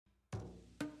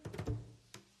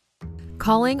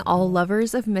Calling all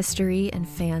lovers of mystery and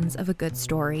fans of a good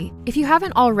story. If you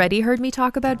haven't already heard me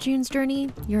talk about June's Journey,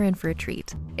 you're in for a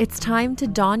treat. It's time to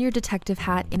don your detective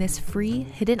hat in this free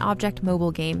hidden object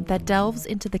mobile game that delves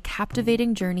into the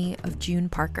captivating journey of June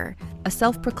Parker, a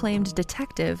self-proclaimed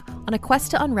detective on a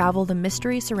quest to unravel the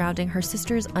mystery surrounding her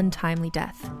sister's untimely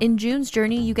death. In June's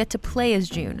Journey, you get to play as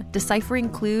June, deciphering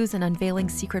clues and unveiling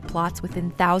secret plots within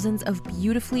thousands of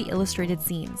beautifully illustrated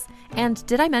scenes. And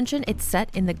did I mention it's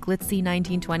set in the glitzy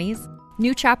 1920s?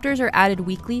 New chapters are added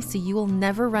weekly, so you will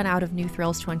never run out of new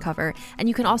thrills to uncover, and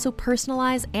you can also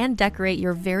personalize and decorate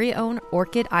your very own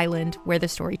Orchid Island where the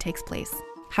story takes place.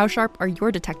 How sharp are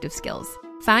your detective skills?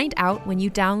 Find out when you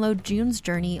download June's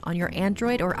Journey on your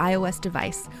Android or iOS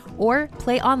device, or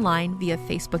play online via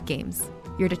Facebook Games.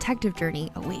 Your detective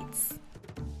journey awaits.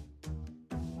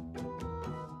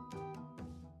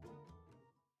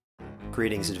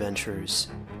 Greetings, adventurers.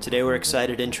 Today we're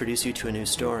excited to introduce you to a new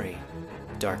story,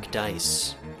 Dark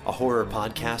Dice, a horror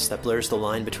podcast that blurs the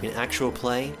line between actual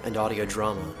play and audio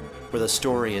drama, where the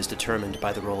story is determined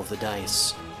by the roll of the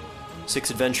dice. 6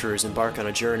 adventurers embark on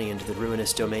a journey into the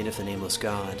ruinous domain of the Nameless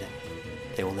God.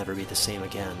 They will never be the same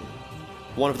again.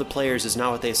 One of the players is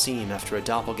not what they seem after a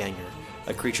doppelganger,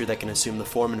 a creature that can assume the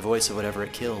form and voice of whatever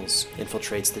it kills,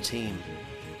 infiltrates the team.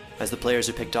 As the players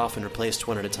are picked off and replaced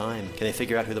one at a time, can they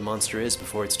figure out who the monster is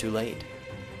before it's too late?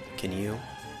 Can you?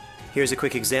 Here's a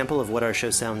quick example of what our show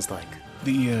sounds like.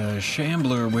 The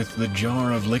shambler with the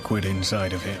jar of liquid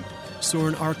inside of him.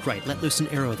 Soren Arkwright let loose an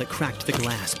arrow that cracked the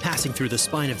glass, passing through the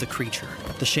spine of the creature.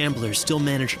 The shambler still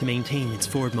managed to maintain its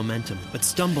forward momentum, but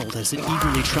stumbled as it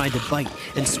eagerly tried to bite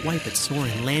and swipe at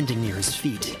Soren, landing near his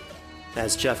feet.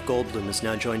 As Jeff Goldblum has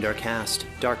now joined our cast,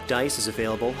 Dark Dice is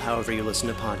available however you listen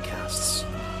to podcasts.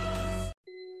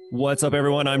 What's up,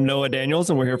 everyone? I'm Noah Daniels,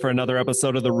 and we're here for another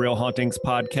episode of the Real Hauntings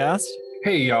podcast.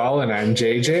 Hey, y'all, and I'm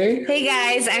JJ. Hey,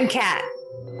 guys, I'm Kat.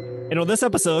 And on this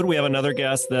episode, we have another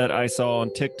guest that I saw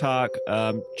on TikTok,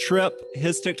 Trip.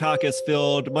 His TikTok is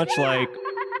filled much like,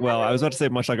 well, I was about to say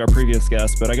much like our previous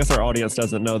guest, but I guess our audience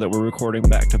doesn't know that we're recording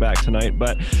back-to-back tonight.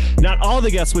 But not all the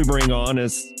guests we bring on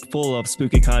is full of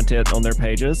spooky content on their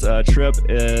pages. Trip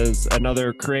is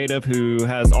another creative who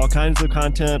has all kinds of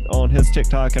content on his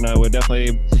TikTok, and I would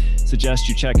definitely suggest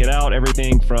you check it out.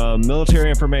 Everything from military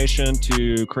information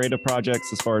to creative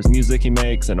projects as far as music he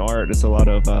makes and art. It's a lot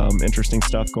of interesting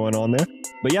stuff going on there.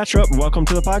 But yeah, Trip, welcome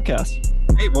to the podcast.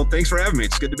 Hey, well, thanks for having me.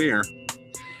 It's good to be here.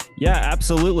 Yeah,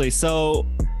 absolutely. So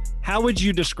how would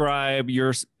you describe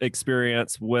your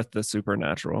experience with the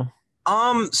supernatural?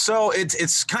 So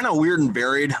it's kind of weird and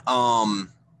varied. And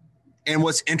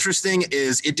what's interesting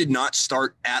is it did not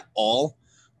start at all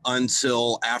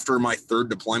until after my 3rd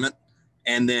deployment.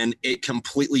 And then it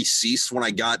completely ceased when I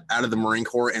got out of the Marine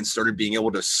Corps and started being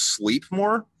able to sleep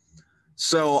more.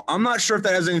 So I'm not sure if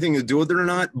that has anything to do with it or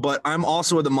not, but I'm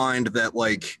also of the mind that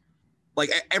like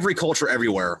every culture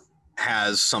everywhere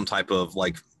has some type of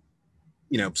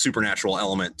supernatural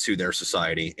element to their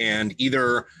society. And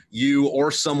either you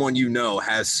or someone you know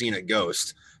has seen a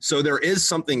ghost. So there is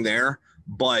something there,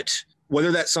 but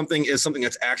whether that something is something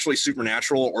that's actually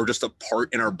supernatural or just a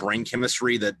part in our brain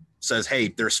chemistry that says, hey,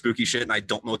 there's spooky shit and I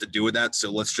don't know what to do with that,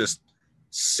 so let's just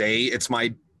say it's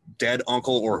my dead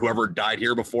uncle or whoever died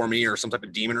here before me or some type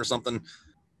of demon or something.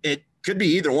 It could be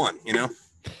either one, you know?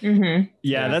 Mm-hmm.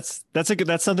 Yeah, that's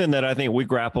something that I think we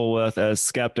grapple with as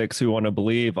skeptics who want to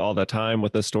believe all the time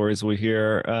with the stories we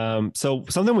hear. So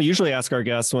something we usually ask our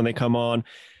guests when they come on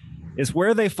is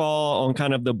where they fall on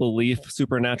kind of the belief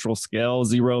supernatural scale.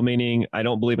 0 meaning I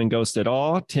don't believe in ghosts at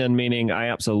all. 10 meaning I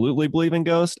absolutely believe in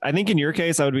ghosts. I think in your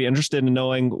case, I would be interested in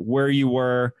knowing where you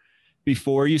were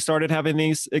before you started having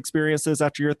these experiences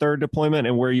after your 3rd deployment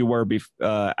and where you were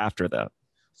after that.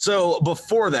 So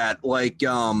before that,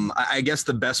 I guess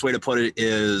the best way to put it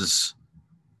is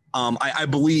I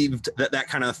believed that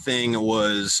kind of thing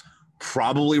was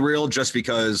probably real just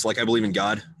because I believe in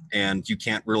God and you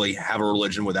can't really have a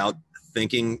religion without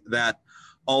thinking that.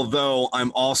 Although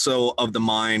I'm also of the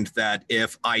mind that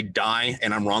if I die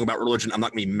and I'm wrong about religion, I'm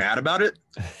not gonna be mad about it.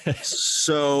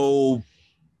 So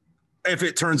if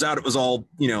it turns out it was all,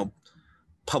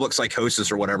 public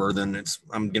psychosis or whatever, then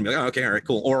I'm gonna be like, oh, okay, all right,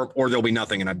 cool. Or there'll be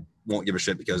nothing and I won't give a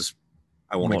shit because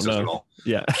I won't exist know. at all.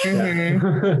 Yeah.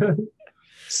 Mm-hmm.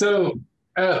 So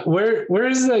where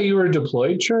is that you were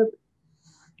deployed, Trip?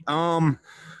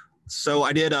 So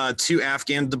I did 2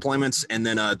 Afghan deployments and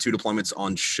then 2 deployments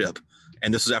on ship.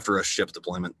 And this was after a ship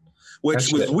deployment,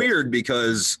 which was weird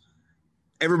because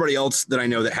everybody else that I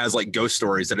know that has ghost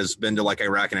stories that has been to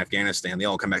Iraq and Afghanistan, they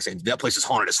all come back saying that place is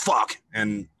haunted as fuck.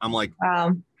 And I'm like, I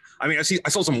mean, I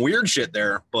saw some weird shit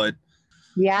there, but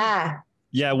yeah,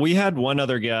 Yeah, we had one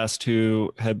other guest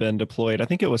who had been deployed. I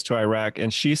think it was to Iraq,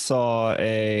 and she saw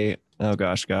oh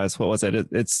gosh, guys, what was it?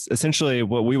 It's essentially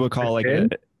what we would call like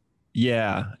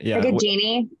yeah. Like a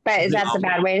genie, but is that the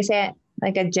bad way to say it?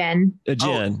 Like a djinn? A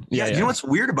djinn. Yeah. You know what's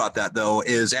weird about that though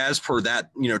is, as per that,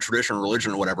 tradition or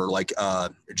religion or whatever, like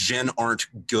jinn aren't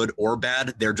good or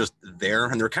bad. They're just there,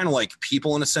 and they're kind of like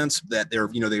people in a sense that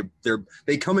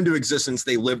they come into existence,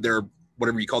 they live their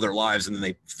whatever you call their lives, and then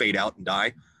they fade out and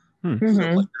die. So,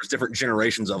 like, there's different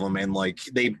generations of them, and like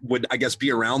they would, I guess,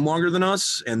 be around longer than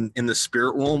us, and in the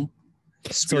spirit realm.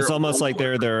 So it's almost like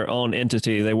they're their own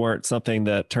entity. They weren't something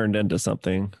that turned into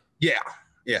something. Yeah.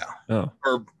 Oh.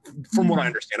 Or from what I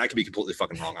understand, I could be completely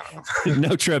fucking wrong. I don't know.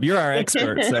 No, Trip, you're our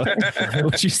expert. So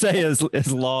what you say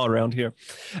is law around here.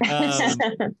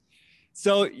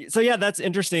 So yeah, that's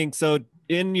interesting. So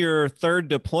in your third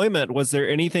deployment, was there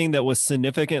anything that was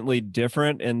significantly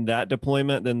different in that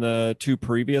deployment than the two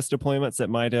previous deployments that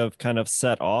might have kind of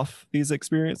set off these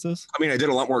experiences? I mean, I did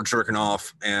a lot more jerking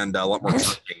off and a lot more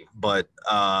jerking, but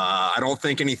I don't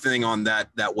think anything on that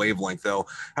wavelength though.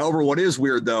 However, what is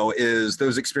weird though is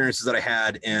those experiences that I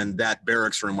had in that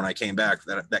barracks room when I came back,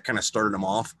 that kind of started them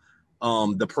off.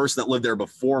 The person that lived there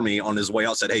before me on his way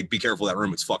out said, "Hey, be careful of that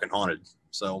room. It's fucking haunted."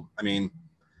 So, I mean,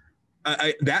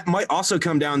 that might also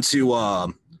come down to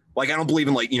like, I don't believe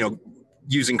in like,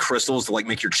 using crystals to like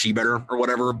make your chi better or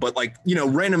whatever, but like,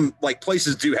 random like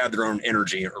places do have their own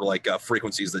energy or like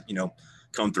frequencies that,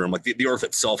 come through them. Like the earth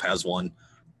itself has one,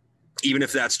 even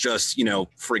if that's just,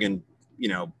 friggin',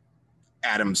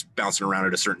 atoms bouncing around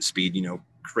at a certain speed,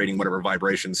 creating whatever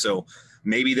vibration. So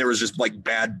maybe there was just like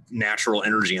bad natural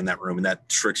energy in that room, and that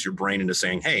tricks your brain into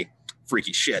saying, "Hey,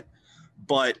 freaky shit."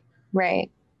 But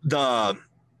right.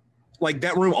 Like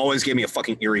that room always gave me a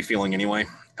fucking eerie feeling anyway.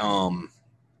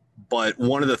 But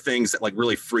one of the things that like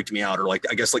really freaked me out, or like,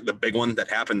 I guess like the big one that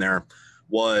happened there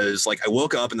was like, I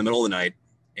woke up in the middle of the night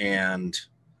and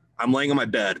I'm laying on my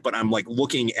bed, but I'm like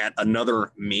looking at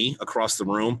another me across the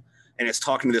room, and it's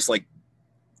talking to this like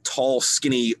tall,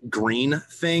 skinny green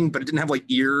thing, but it didn't have like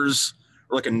ears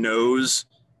or like a nose.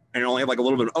 And it only had like a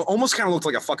little bit, almost kind of looked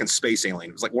like a fucking space alien.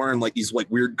 It was like wearing like these like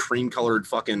weird cream colored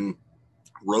fucking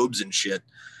robes and shit.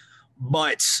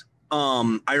 But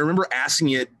I remember asking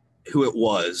it who it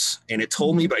was, and it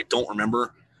told me, but I don't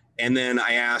remember. And then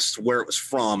I asked where it was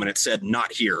from, and it said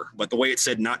 "not here." But the way it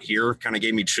said "not here" kind of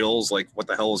gave me chills. Like, what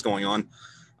the hell is going on?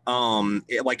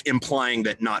 It, like implying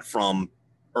that not from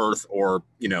Earth or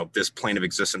this plane of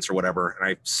existence or whatever. And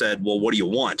I said, "Well, what do you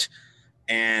want?"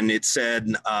 And it said,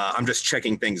 "I'm just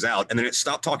checking things out." And then it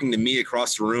stopped talking to me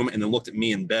across the room, and then looked at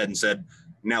me in bed and said,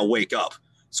 "Now wake up."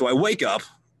 So I wake up.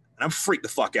 I'm freaked the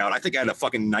fuck out. I think I had a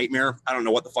fucking nightmare. I don't know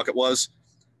what the fuck it was.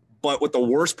 But what the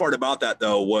worst part about that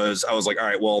though was I was like, all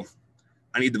right, well,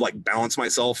 I need to like balance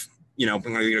myself. I'm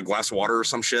going to get a glass of water or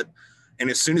some shit.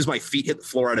 And as soon as my feet hit the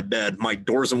floor out of bed, my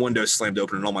doors and windows slammed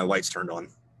open and all my lights turned on.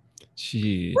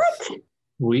 Jeez. What?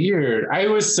 Weird. I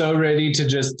was so ready to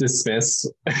just dismiss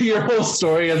your whole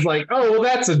story as like, oh, well,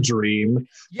 that's a dream.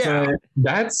 Yeah. But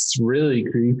that's really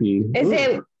creepy. Is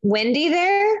it windy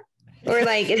there? Or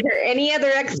like, is there any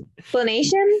other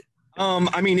explanation?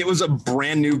 I mean, it was a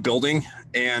brand new building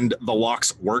and the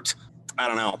locks worked. I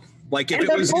don't know. Like if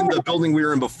it was in the building we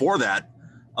were in before that,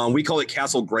 we call it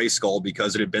Castle Grayskull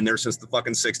because it had been there since the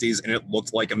fucking 60s and it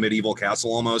looked like a medieval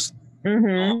castle almost.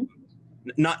 Mm-hmm.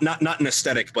 Not an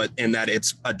aesthetic, but in that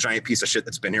it's a giant piece of shit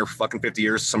that's been here for fucking 50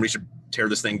 years. Somebody should tear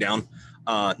this thing down.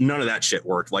 None of that shit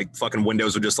worked. Like fucking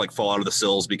windows would just like fall out of the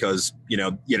sills because, you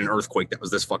had an earthquake that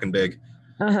was this fucking big.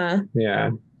 Uh-huh. Yeah.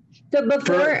 So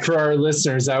before for our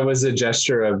listeners, that was a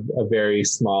gesture of a very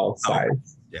small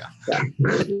size. Yeah.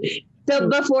 So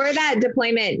before that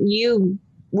deployment, you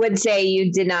would say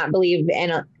you did not believe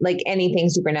in like anything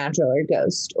supernatural or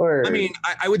ghost or. I mean,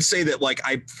 I would say that like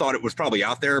I thought it was probably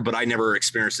out there, but I never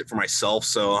experienced it for myself.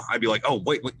 So I'd be like, oh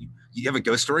wait, what, you have a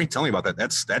ghost story? Tell me about that.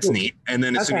 That's neat. And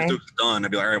then as soon as it was done,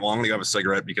 I'd be like, all right, well, I'm gonna go have a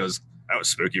cigarette because that was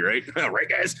spooky, right? Right,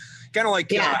 guys. Kind of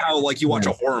like how like you watch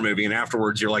a horror movie and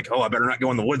afterwards you're like, oh, I better not go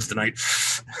in the woods tonight.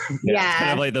 Yeah, it's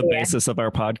kind of like the basis of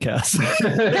our podcast.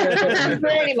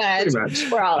 Pretty much.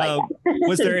 We're all like that.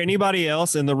 Was there anybody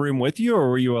else in the room with you, or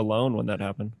were you alone when that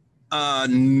happened?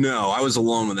 No, I was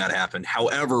alone when that happened.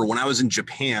 However, when I was in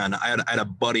Japan, I had a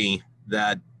buddy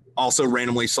that also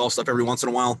randomly saw stuff every once in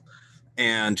a while,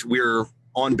 and we're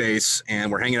on base and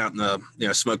we're hanging out in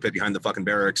the smoke pit behind the fucking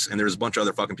barracks, and there's a bunch of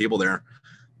other fucking people there.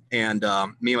 And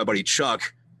me and my buddy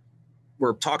Chuck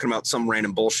were talking about some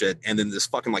random bullshit, and then this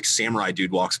fucking like samurai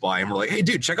dude walks by, and we're like, "Hey,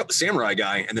 dude, check out the samurai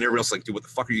guy." And then everybody else like, "Dude, what the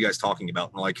fuck are you guys talking about?"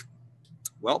 And we're like,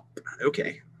 "Well,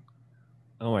 okay."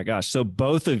 Oh my gosh. So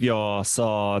both of y'all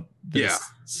saw this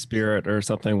spirit or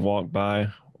something walk by.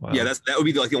 Wow. Yeah, that would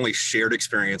be like the only shared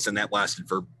experience, and that lasted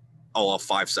for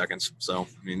 5 seconds. So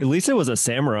I mean, at least it was a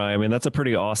samurai. I mean, that's a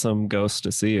pretty awesome ghost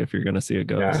to see if you're going to see a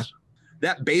ghost. Yeah.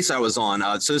 That base I was on,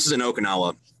 so this is in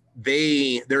Okinawa.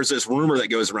 There's this rumor that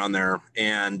goes around there,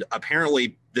 and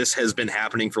apparently this has been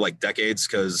happening for like decades,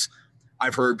 because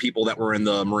I've heard people that were in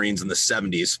the Marines in the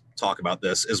 70s talk about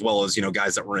this, as well as,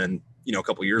 guys that were in, a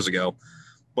couple of years ago.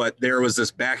 But there was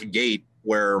this back gate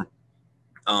where,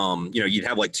 you'd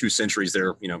have like 2 sentries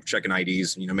there, checking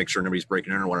IDs, make sure nobody's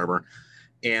breaking in or whatever.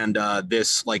 And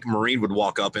this like Marine would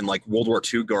walk up in like World War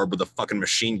II garb with a fucking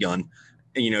machine gun,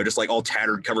 and, just like all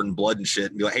tattered, covered in blood and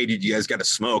shit, and be like, hey, dude, you guys got a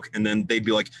smoke? And then they'd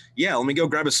be like, yeah, let me go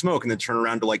grab a smoke. And then turn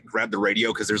around to like grab the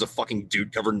radio, because there's a fucking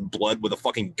dude covered in blood with a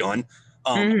fucking gun.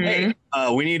 Hey,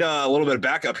 we need a little bit of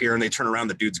backup here. And they turn around,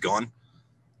 the dude's gone.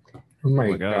 Oh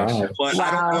my gosh. But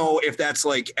I don't know if that's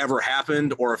like ever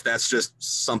happened, or if that's just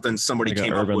something somebody like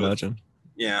came up urban with. Legend.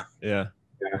 Yeah.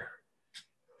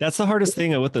 That's the hardest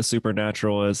thing with the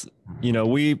supernatural is,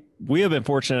 we have been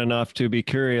fortunate enough to be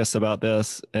curious about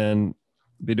this and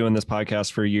be doing this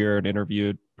podcast for a year and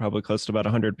interviewed probably close to about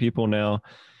 100 people now.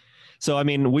 So, I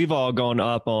mean, we've all gone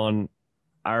up on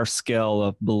our scale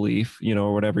of belief,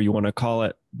 or whatever you want to call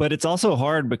it. But it's also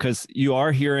hard because you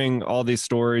are hearing all these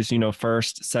stories,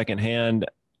 first, secondhand.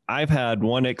 I've had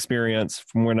one experience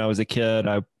from when I was a kid.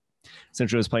 I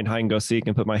essentially was playing hide and go seek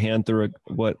and put my hand through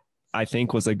what I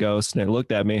think was a ghost, and it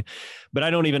looked at me, but I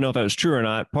don't even know if that was true or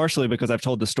not, partially because I've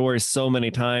told the story so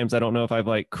many times. I don't know if I've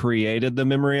like created the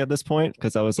memory at this point,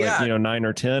 because I was like, 9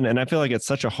 or 10. And I feel like it's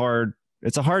a hard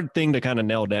thing to kind of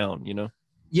nail down,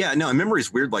 Yeah, no, memory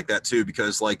is weird like that too,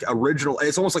 because like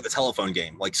it's almost like the telephone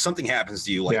game. Like something happens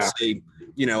to you, like say,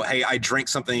 hey, I drank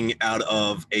something out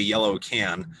of a yellow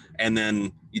can, and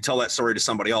then you tell that story to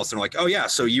somebody else, and they're like, oh yeah,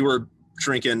 so you were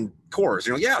drinking Coors.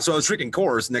 You're like, yeah, so I was drinking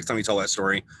Coors. Next time you tell that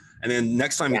story. And then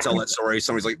next time you tell that story,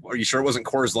 somebody's like, are you sure it wasn't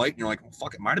Coors Light? And you're like, well,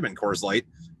 fuck, it might have been Coors Light.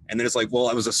 And then it's like, well,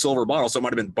 it was a silver bottle, so it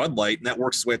might have been Bud Light, and that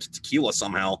works its way up to tequila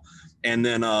somehow. And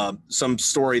then some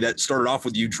story that started off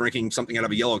with you drinking something out of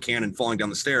a yellow can and falling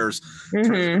down the stairs.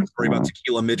 Mm-hmm. Story about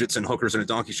tequila, midgets, and hookers in a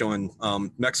donkey show in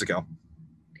Mexico.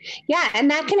 Yeah,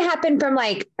 and that can happen from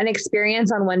like an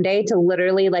experience on one day to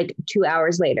literally like 2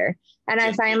 hours later. And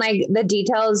I find like the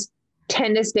details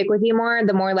tend to stick with you more,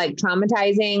 the more like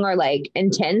traumatizing or like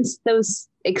intense those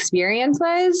experience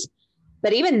was.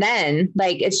 But even then,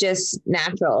 like, it's just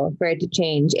natural for it to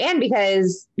change. And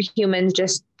because humans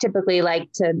just typically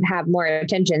like to have more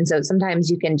attention. So sometimes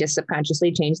you can just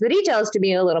subconsciously change the details to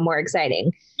be a little more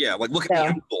exciting. Yeah. Like, look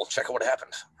at me. Check out what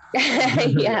happened.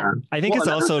 Yeah. I think it's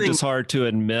also just hard to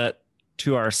admit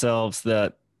to ourselves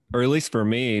that, or at least for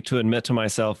me, to admit to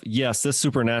myself, yes, this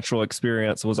supernatural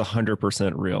experience was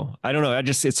 100% real. I don't know.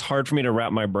 It's hard for me to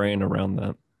wrap my brain around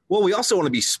that. Well, we also want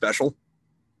to be special.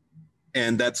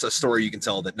 And that's a story you can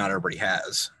tell that not everybody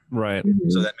has. Right.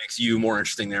 So that makes you more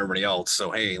interesting than everybody else.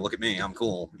 So, hey, look at me. I'm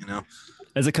cool.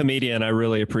 As a comedian, I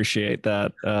really appreciate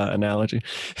that analogy.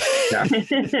 Yeah.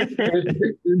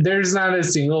 There's not a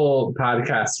single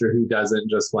podcaster who doesn't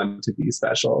just want to be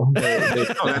special.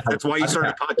 That's why you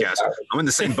started a podcast. I'm in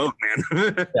the same boat,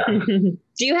 man. Yeah.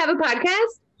 Do you have a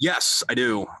podcast? Yes, I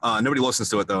do. Nobody listens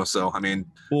to it though. So, I mean,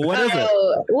 well, what is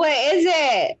it? What is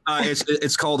it?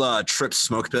 It's called Trip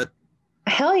Smoke Pit.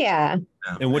 Hell yeah.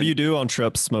 And what do you do on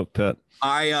Trip Smoke Pit?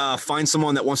 I find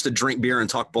someone that wants to drink beer and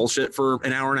talk bullshit for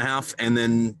an hour and a half. And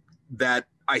then that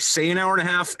I say an hour and a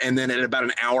half. And then at about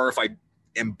an hour, if I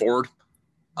am bored,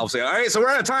 I'll say, all right, so we're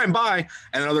out of time. Bye.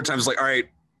 And then other times like, all right,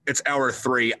 it's hour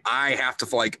 3. I have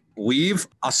to like leave.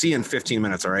 I'll see you in 15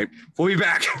 minutes. All right. We'll be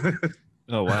back.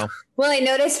 Oh, wow. Well, I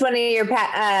noticed one of your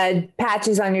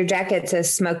patches on your jacket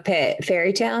says Smoke Pit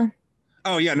Fairy Tale.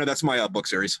 Oh yeah. No, that's my book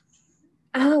series.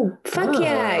 Oh, fuck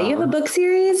yeah. You have a book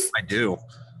series? I do.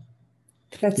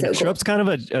 That's so cool. Trip's kind of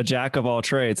a jack of all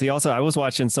trades. I was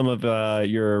watching some of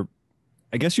your,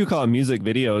 I guess you call it music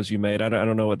videos you made. I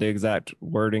don't know what the exact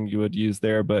wording you would use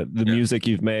there, but the music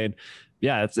you've made.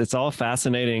 Yeah, it's all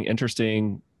fascinating,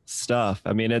 interesting stuff.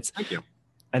 I mean, Thank you.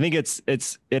 I think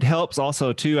it helps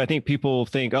also too. I think people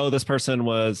think, oh, this person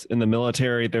was in the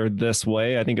military, they're this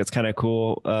way. I think it's kind of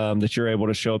cool that you're able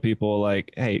to show people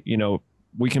like, hey,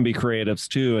 we can be creatives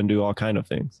too and do all kind of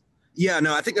things. Yeah,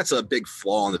 no, I think that's a big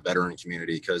flaw in the veteran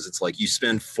community, because it's like you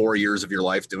spend 4 years of your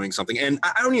life doing something. And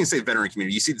I don't even say veteran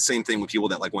community. You see the same thing with people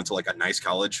that like went to like a nice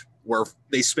college where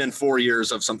they spend 4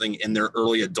 years of something in their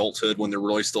early adulthood when they're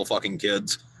really still fucking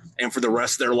kids. And for the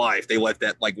rest of their life, they let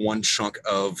that like one chunk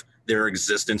of their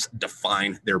existence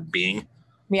define their being.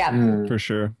 Yeah. For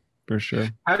sure. For sure.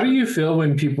 How do you feel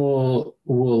when people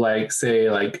will like say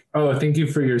like, "Oh, thank you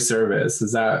for your service"?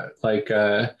 Is that like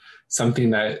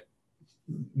something that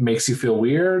makes you feel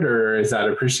weird, or is that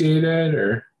appreciated,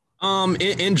 or?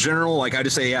 In general, like I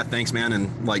just say, yeah, thanks, man,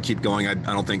 and like keep going. I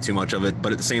don't think too much of it,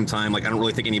 but at the same time, like I don't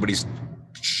really think anybody's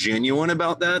genuine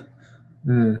about that.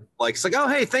 Like it's like, oh,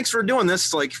 hey, thanks for doing this.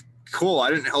 It's like, cool. I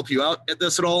didn't help you out at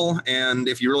this at all, and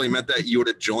if you really meant that, you would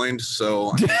have joined.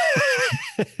 So,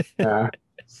 Yeah.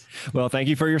 Well, thank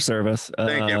you for your service.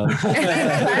 Thank you.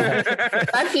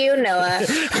 Fuck you, Noah.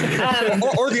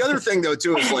 Or the other thing though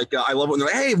too is like I love when they're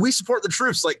like, hey, we support the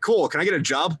troops. Like, cool. Can I get a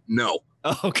job? No.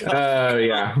 Oh God.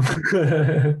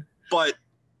 Yeah. But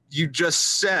you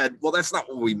just said, well, that's not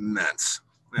what we meant.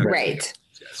 Right.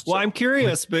 Yes, Well, so- I'm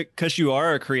curious because you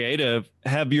are a creative.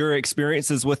 Have your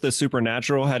experiences with the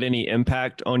supernatural had any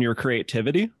impact on your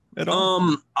creativity at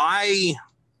all?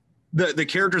 The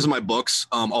characters in my books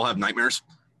all have nightmares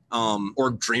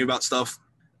or dream about stuff.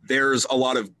 There's a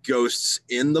lot of ghosts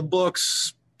in the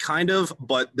books, kind of,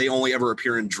 but they only ever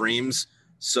appear in dreams.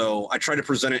 So I try to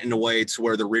present it in a way to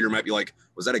where the reader might be like,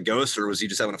 was that a ghost or was he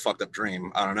just having a fucked up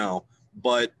dream? I don't know.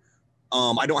 But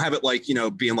I don't have it like,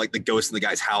 being like the ghost in the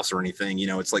guy's house or anything.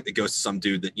 It's like the ghost of some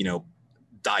dude that,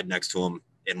 died next to him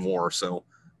in war. So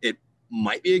it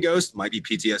might be a ghost, might be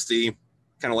PTSD.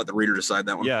 Kind of let the reader decide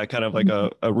that one. Yeah, kind of like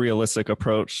a realistic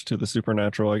approach to the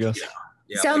supernatural, I guess.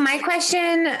 Yeah, So my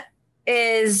question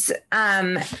is,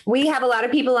 we have a lot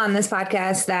of people on this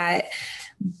podcast that,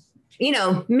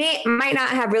 might not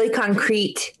have really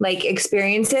concrete like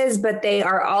experiences, but they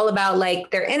are all about like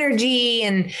their energy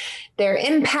and their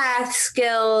empath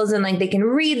skills, and like they can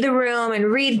read the room and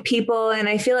read people. And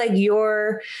I feel like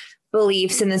your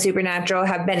beliefs in the supernatural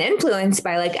have been influenced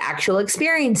by like actual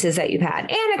experiences that you've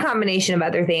had and a combination of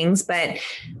other things. But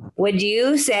would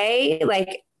you say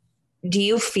like, do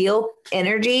you feel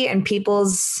energy and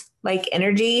people's like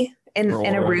energy in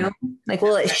a room? Like,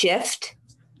 will it shift?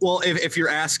 Well, if you're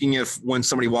asking if when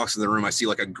somebody walks in the room, I see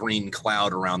like a green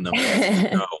cloud around them,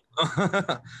 no.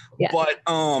 Yeah. But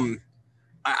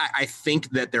I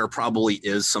think that there probably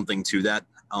is something to that.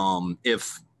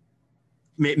 If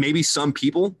maybe some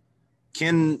people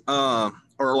can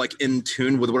or like in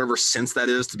tune with whatever sense that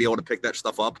is to be able to pick that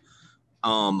stuff up.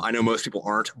 I know most people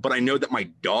aren't, but I know that my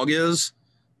dog is.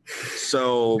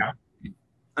 So. Yeah.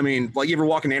 I mean, like you ever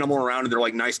walk an animal around and they're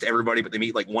like nice to everybody, but they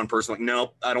meet like one person, like,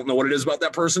 no, I don't know what it is about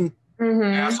that person.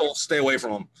 Asshole, stay away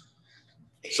from them.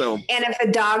 So, and if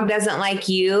a dog doesn't like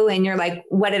you and you're like,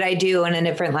 what did I do in a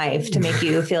different life to make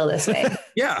you feel this way?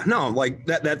 Yeah, no, like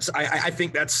I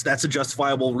think that's a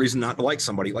justifiable reason not to like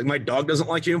somebody. Like my dog doesn't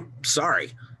like you.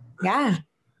 Sorry. Yeah.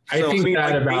 I think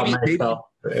that about myself.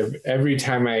 Every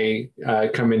time I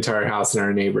come into our house and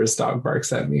our neighbor's dog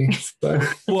barks at me. So.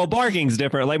 Well, barking's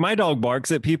different. Like my dog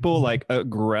barks at people like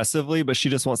aggressively, but she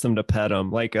just wants them to pet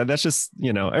them. Like that's just,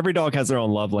 every dog has their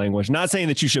own love language. Not saying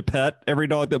that you should pet every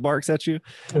dog that barks at you.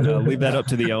 Leave that up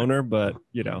to the owner. But,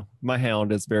 my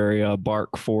hound is very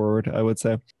bark forward, I would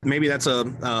say. Maybe that's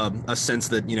a sense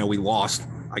that, we lost,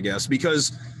 I guess,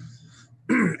 because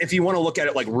if you want to look at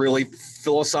it like really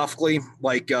philosophically,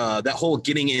 like that whole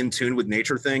getting in tune with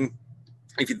nature thing,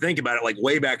 if you think about it, like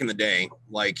way back in the day,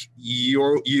 like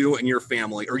you and your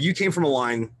family, or you came from a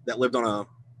line that lived on a,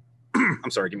 I'm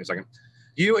sorry, give me a second.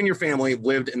 You and your family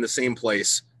lived in the same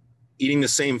place, eating the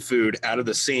same food out of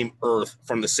the same earth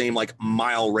from the same like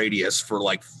mile radius for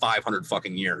like 500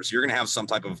 fucking years. You're going to have some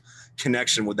type of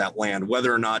connection with that land,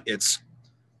 whether or not it's,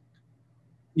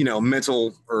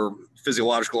 mental or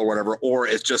physiological or whatever, or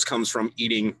it just comes from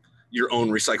eating your own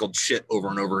recycled shit over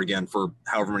and over again for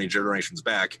however many generations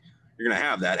back. You're going to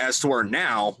have that. As to where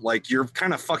now, like, you're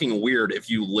kind of fucking weird if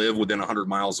you live within 100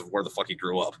 miles of where the fuck you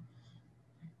grew up.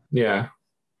 Yeah,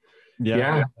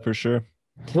 for sure.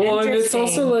 Well, and it's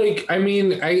also like, I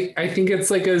mean, I think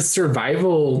it's like a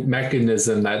survival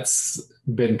mechanism that's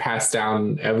been passed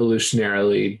down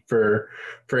evolutionarily for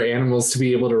animals to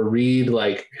be able to read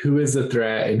like who is a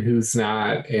threat and who's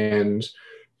not. And,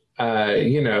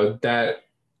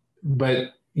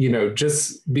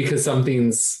 just because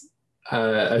something's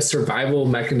a survival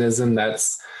mechanism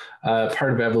that's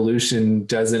part of evolution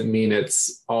doesn't mean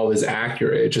it's always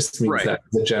accurate. It just means that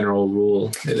the general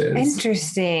rule it is.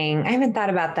 Interesting. I haven't thought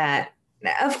about that.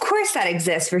 Of course that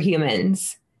exists for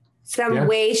humans. Some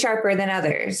way sharper than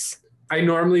others. I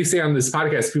normally say on this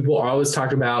podcast, people always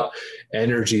talk about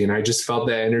energy, and I just felt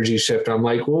that energy shift. I'm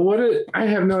like, well, I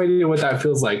have no idea what that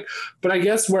feels like. But I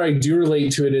guess where I do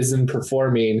relate to it is in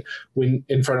performing when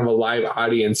in front of a live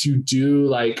audience, you do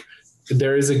like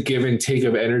there is a give and take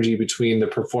of energy between the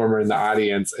performer and the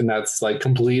audience, and that's like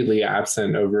completely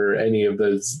absent over any of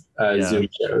those Zoom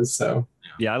shows. So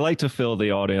yeah, I like to feel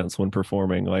the audience when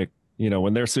performing. Like, you know,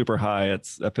 when they're super high,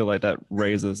 I feel like that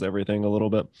raises everything a little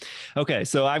bit. Okay,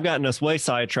 so I've gotten us way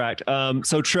sidetracked.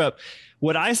 So Trip,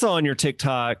 what I saw on your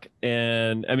TikTok,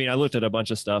 and I mean, I looked at a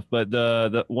bunch of stuff, but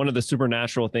the one of the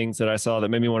supernatural things that I saw that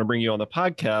made me want to bring you on the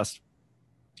podcast,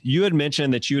 you had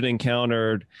mentioned that you'd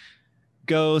encountered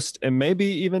ghosts and maybe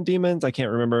even demons, I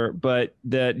can't remember, but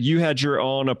that you had your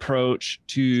own approach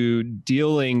to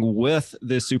dealing with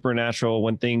the supernatural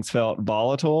when things felt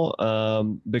volatile.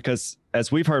 Because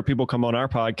as we've heard people come on our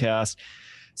podcast,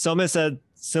 some have said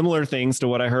similar things to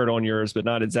what I heard on yours, but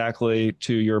not exactly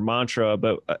to your mantra.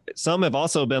 But some have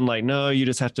also been like, no, you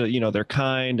just have to, you know, they're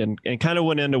kind, and kind of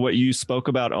went into what you spoke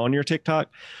about on your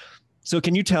TikTok. So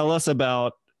can you tell us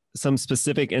about some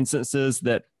specific instances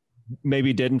that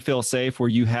maybe didn't feel safe, where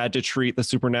you had to treat the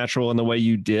supernatural in the way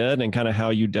you did, and kind of how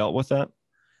you dealt with that?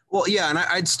 Well, yeah, and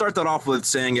I'd start that off with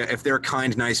saying, if they're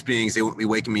kind, nice beings, they wouldn't be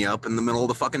waking me up in the middle of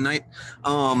the fucking night.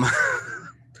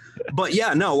 But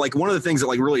yeah, no, like one of the things that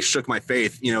like really shook my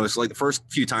faith, you know, is like the first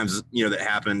few times, you know, that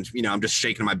happened, you know, I'm just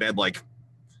shaking in my bed like,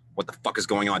 what the fuck is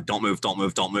going on? Don't move, don't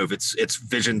move, don't move. It's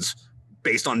visions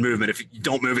based on movement. If you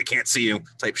don't move, it can't see you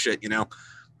type shit, you know?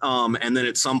 And then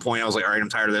at some point I was like, all right, I'm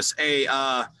tired of this. Hey,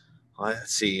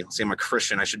 let's see, I'm a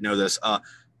Christian. I should know this.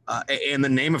 In the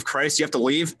name of Christ, you have to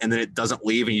leave. And then it doesn't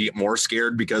leave, and you get more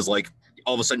scared because like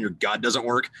all of a sudden your God doesn't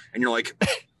work. And you're like,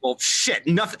 well, shit,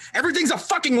 nothing. Everything's a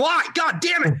fucking lie. God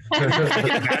damn it. You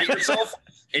get mad at yourself,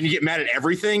 and you get mad at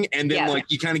everything. And then like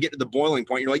you kind of get to the boiling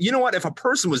point. You're like, you know what? If a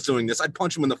person was doing this, I'd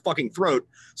punch him in the fucking throat.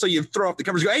 So you throw up the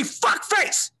covers, you go, hey, fuck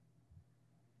face.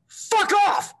 Fuck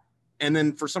off. And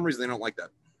then for some reason they don't like that.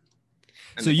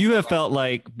 So you have felt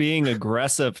like being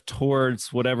aggressive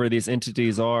towards whatever these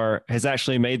entities are has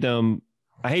actually made them,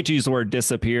 I hate to use the word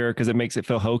disappear because it makes it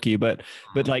feel hokey, but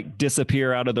like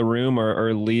disappear out of the room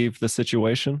or leave the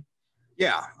situation?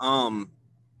 Yeah.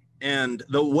 And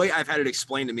the way I've had it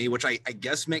explained to me, which I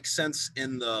guess makes sense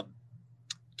in the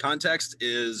context,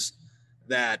 is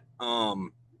that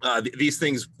these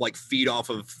things like feed off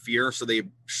of fear. So they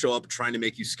show up trying to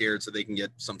make you scared so they can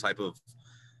get some type of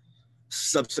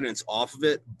substance off of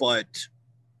it. But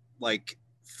like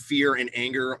fear and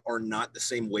anger are not the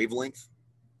same wavelength,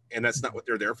 and that's not what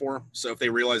they're there for. So if they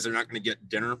realize they're not going to get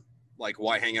dinner, like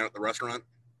why hang out at the restaurant?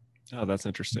 Oh, that's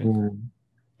interesting.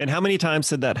 And how many times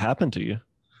did that happen to you?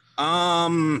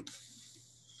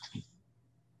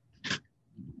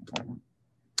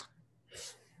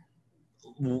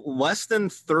 Less than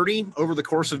 30 over the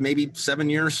course of maybe 7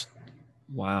 years.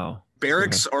 Wow.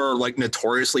 Barracks are like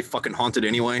notoriously fucking haunted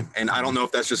anyway. And I don't know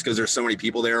if that's just because there's so many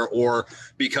people there or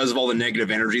because of all the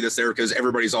negative energy that's there, because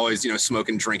everybody's always, you know,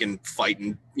 smoking, drinking,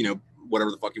 fighting, you know,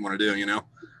 whatever the fuck you want to do, you know?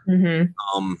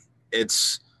 Mm-hmm.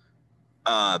 It's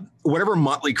whatever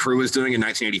Motley Crue was doing in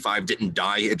 1985 didn't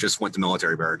die. It just went to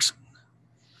military barracks.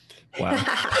 Wow.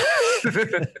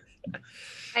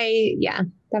 Yeah,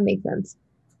 that makes sense.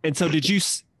 And so did you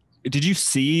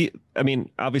see, I mean,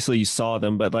 obviously you saw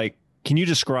them, but like, can you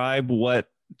describe what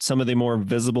some of the more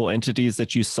visible entities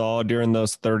that you saw during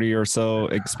those 30 or so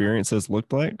experiences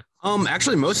looked like?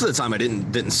 Actually, most of the time I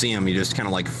didn't see them. You just kind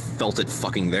of like felt it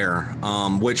fucking there.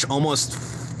 Which almost,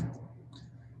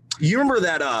 you remember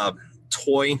that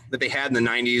toy that they had in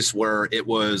the 90s where it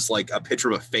was like a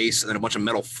picture of a face and then a bunch of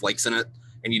metal flakes in it,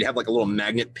 and you'd have like a little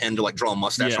magnet pen to like draw a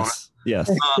mustache on it? Yes.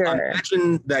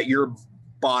 Imagine that your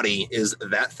body is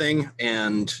that thing,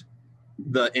 and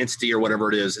the entity or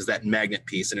whatever it is that magnet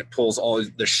piece, and it pulls all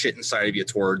the shit inside of you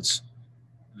towards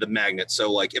the magnet.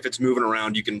 So like if it's moving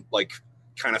around, you can like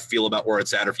kind of feel about where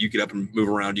it's at. Or if you get up and move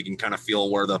around, you can kind of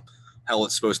feel where the hell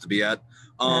it's supposed to be at.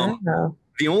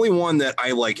 The only one that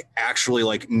I like actually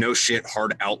like no shit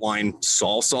hard outline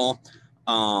saw.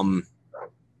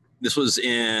 This was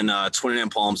in 29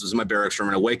 Palms. It was in my barracks room,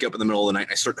 and I wake up in the middle of the night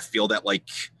and I start to feel that like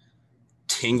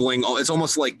tingling. Oh, it's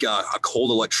almost like a cold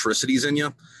electricity's in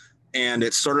you. And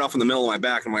it started off in the middle of my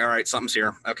back. I'm like, all right, something's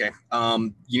here. Okay.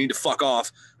 You need to fuck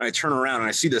off. And I turn around and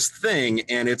I see this thing,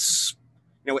 and it's,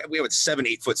 you know, we have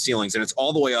 7-8 foot ceilings, and it's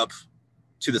all the way up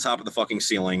to the top of the fucking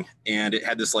ceiling. And it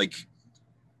had this like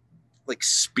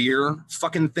spear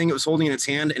fucking thing it was holding in its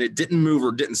hand, and it didn't move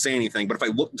or didn't say anything. But if I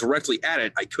looked directly at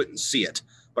it, I couldn't see it.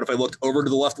 But if I looked over to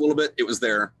the left a little bit, it was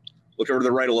there. Looked over to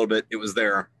the right a little bit, it was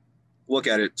there. Look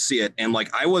at it, see it. And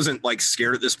like, I wasn't like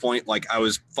scared at this point. Like I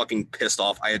was fucking pissed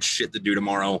off. I had shit to do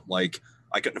tomorrow. Like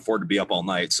I couldn't afford to be up all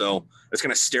night. So I just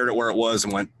kind of stared at where it was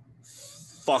and went,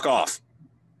 fuck off.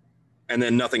 And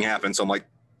then nothing happened. So I'm like,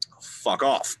 fuck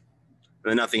off.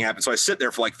 then nothing happens. So I sit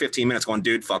there for like 15 minutes going,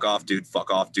 dude, fuck off, dude,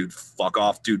 fuck off, dude, fuck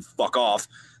off, dude, fuck off.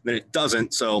 And then it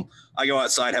doesn't. So I go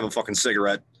outside, have a fucking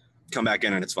cigarette, come back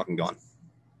in, and it's fucking gone.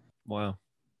 Wow.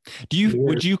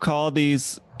 Would you call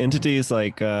these entities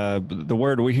like the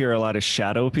word we hear a lot is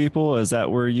shadow people? Is that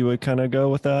where you would kind of go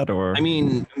with that? Or I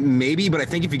mean, maybe, but I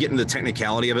think if you get into the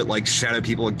technicality of it, like shadow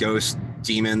people, ghosts,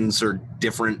 demons are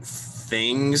different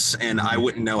things, and I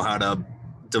wouldn't know how to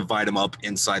divide them up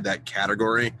inside that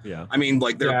category. Yeah. I mean,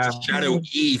 like they're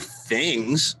shadowy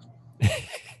things.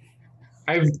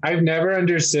 I've never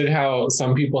understood how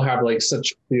some people have like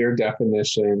such clear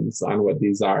definitions on what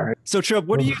these are. So Trip,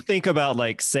 what do you think about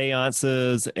like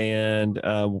seances and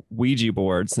Ouija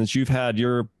boards? Since you've had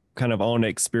your kind of own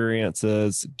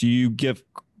experiences, do you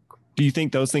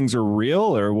think those things are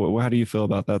real, or how do you feel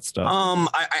about that stuff?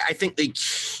 I think they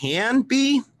can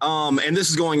be. And this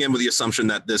is going in with the assumption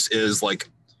that this is like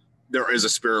there is a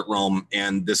spirit realm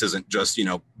and this isn't just,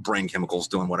 brain chemicals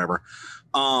doing whatever.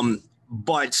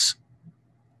 But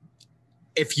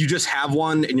if you just have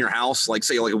one in your house, like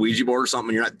say like a Ouija board or something,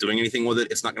 and you're not doing anything with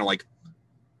it, it's not going to like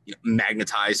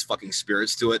magnetize fucking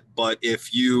spirits to it. But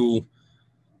if you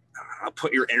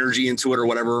put your energy into it or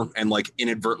whatever, and like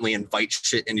inadvertently invite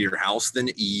shit into your house, then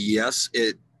yes,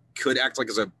 it could act like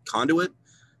as a conduit.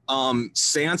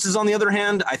 Seances, on the other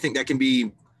hand, I think that can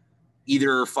be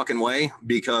either fucking way,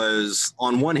 because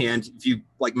on one hand, if you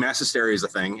like, mass hysteria is a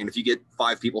thing, and if you get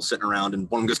 5 people sitting around and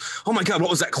one of them goes, oh my god, what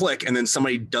was that click, and then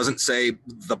somebody doesn't say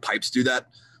the pipes do that,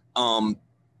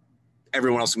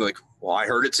 everyone else will be like, well, I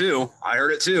heard it too,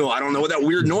 I don't know what that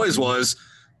weird noise was.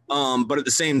 But at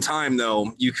the same time,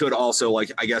 though, you could also,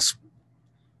 like, I guess,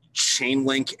 chain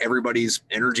link everybody's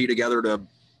energy together to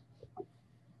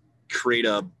create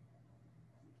a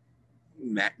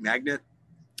magnet.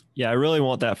 Yeah, I really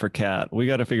want that for Kat. We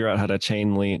got to figure out how to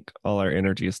chain link all our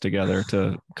energies together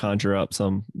to conjure up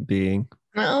some being.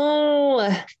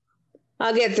 Oh,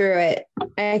 I'll get through it.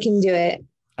 I can do it.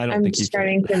 I'm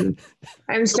starting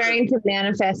to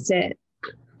manifest it.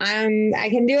 I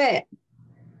can do it.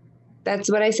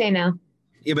 That's what I say now.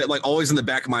 Yeah, but like always in the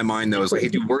back of my mind though is like, hey,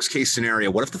 dude, worst case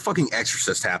scenario, what if the fucking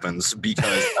Exorcist happens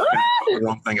because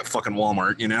wrong thing at fucking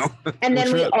Walmart, And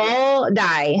then we all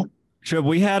die. Trip,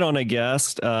 we had on a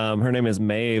guest, her name is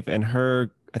Maeve, and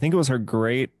I think it was her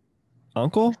great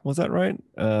uncle. Was that right?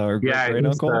 Her great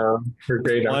uncle. Her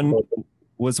great uncle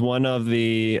was one of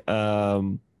the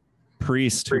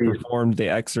priests who performed The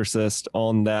Exorcist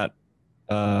on that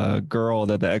girl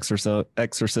that the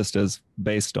Exorcist is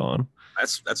based on.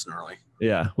 That's gnarly.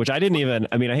 Yeah, which I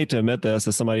hate to admit this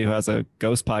as somebody who has a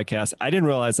ghost podcast, I didn't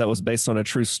realize that was based on a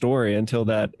true story until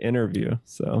that interview.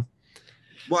 So,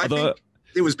 well, I think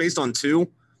it was based on 2.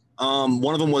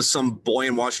 One of them was some boy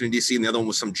in Washington, D.C., and the other one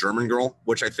was some German girl,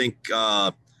 which I think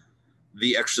The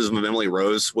Exorcism of Emily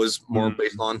Rose was more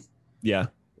based on. Yeah.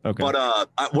 Okay. But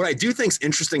what I do think is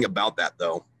interesting about that,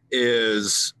 though,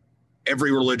 is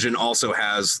every religion also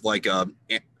has like a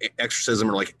exorcism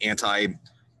or like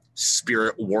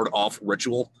anti-spirit ward-off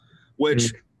ritual,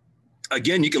 which,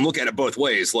 again, you can look at it both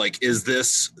ways. Like, is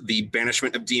this the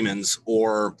banishment of demons,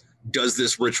 or does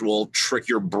this ritual trick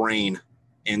your brain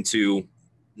into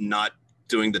not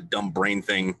doing the dumb brain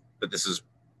thing that this is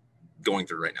going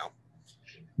through right now?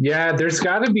 Yeah, there's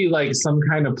got to be like some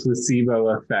kind of placebo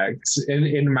effect,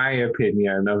 in my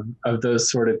opinion, of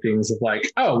those sort of things of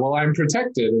like, oh, well, I'm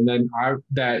protected. And then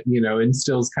that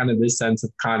instills kind of this sense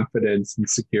of confidence and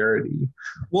security.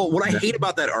 Well, what I hate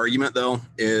about that argument, though,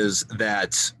 is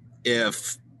that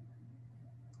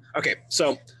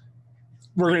so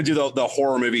we're going to do the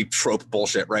horror movie trope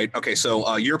bullshit, right? Okay,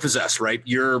 so you're possessed, right?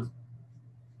 You're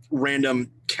random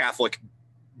Catholic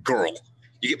girl.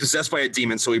 You get possessed by a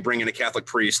demon, so we bring in a Catholic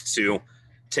priest to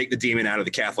take the demon out of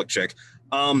the Catholic chick.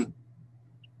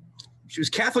 She was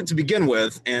Catholic to begin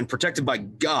with and protected by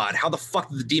God. How the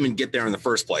fuck did the demon get there in the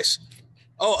first place?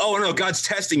 Oh no, God's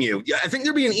testing you. Yeah, I think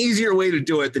there'd be an easier way to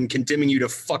do it than condemning you to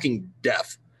fucking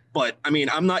death. But I mean,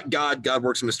 I'm not God. God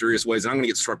works in mysterious ways, and I'm going to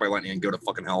get struck by lightning and go to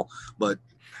fucking hell. But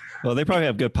well, they probably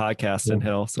have good podcasts in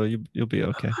hell, so you'll be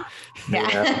okay.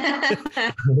 Yeah.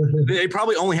 They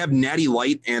probably only have Natty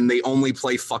Light, and they only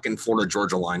play fucking Florida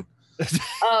Georgia Line.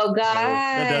 Oh God,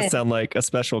 that does sound like a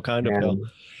special kind of hell.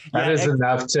 That is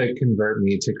enough to convert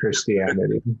me to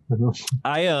Christianity.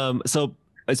 So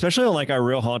especially on like our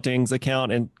Real Hauntings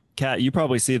account, and Kat, you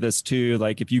probably see this too.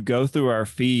 Like if you go through our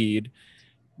feed,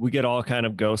 we get all kind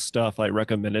of ghost stuff like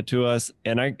recommended to us.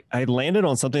 And I landed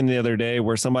on something the other day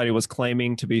where somebody was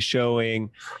claiming to be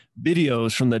showing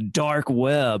videos from the dark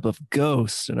web of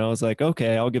ghosts. And I was like,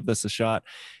 okay, I'll give this a shot.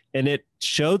 And it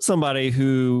showed somebody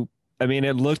who I mean,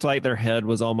 it looked like their head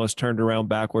was almost turned around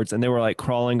backwards and they were like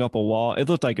crawling up a wall. It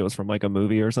looked like it was from like a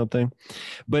movie or something.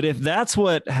 But if that's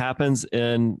what happens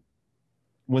when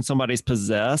somebody's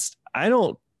possessed, I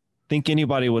don't think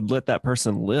anybody would let that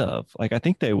person live. Like, I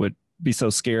think they would be so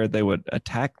scared they would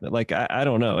attack them. Like, I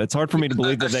don't know. It's hard for me to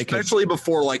believe that they could. Especially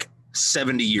before like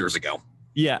 70 years ago.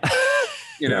 Yeah.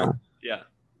 You know? Yeah.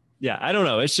 Yeah. I don't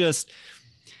know. It's just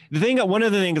one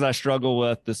of the things I struggle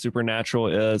with the supernatural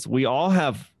is we all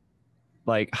have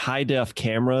like high def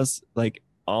cameras like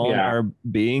on our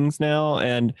beings now.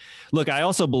 And look, I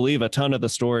also believe a ton of the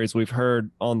stories we've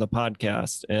heard on the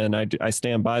podcast, and I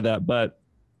stand by that, but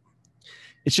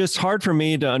it's just hard for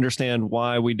me to understand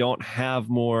why we don't have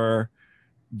more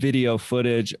video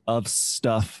footage of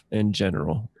stuff in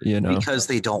general, you know, because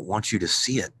they don't want you to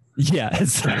see it. Yeah,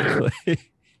 exactly.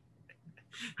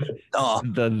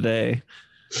 They.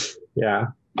 Yeah.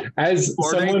 As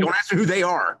or someone, they don't ask who they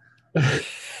are.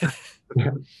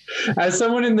 As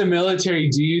someone in the military,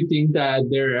 do you think that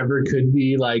there ever could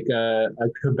be like a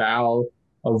cabal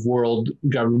of world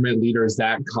government leaders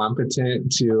that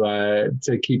competent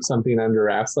to keep something under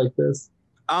wraps like this?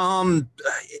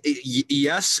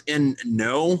 Yes and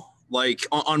no. Like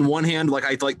on one hand, like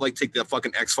I like take the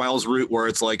fucking X-Files route where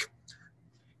it's like,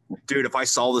 dude, if I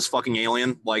saw this fucking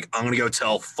alien, like I'm gonna go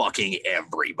tell fucking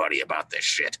everybody about this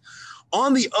shit.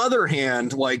 On the other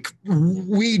hand, like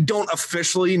we don't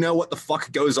officially know what the fuck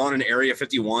goes on in Area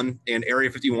 51, and Area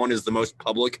 51 is the most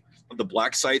public of the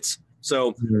black sites.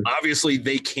 So obviously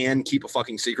they can keep a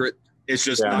fucking secret. It's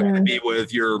just not going to be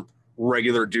with your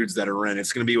regular dudes that are in.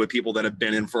 It's going to be with people that have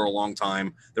been in for a long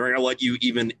time. They're not going to let you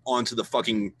even onto the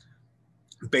fucking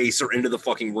base or into the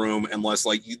fucking room unless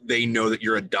like they know that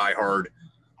you're a diehard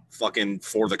fucking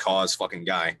for the cause fucking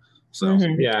guy. So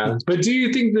yeah, but do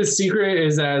you think the secret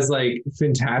is as like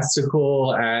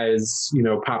fantastical as, you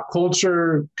know, pop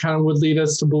culture kind of would lead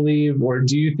us to believe, or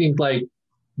do you think like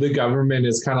the government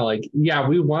is kind of like, yeah,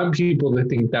 we want people to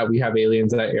think that we have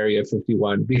aliens at Area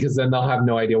 51 because then they'll have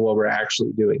no idea what we're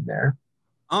actually doing there?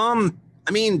 I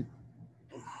mean,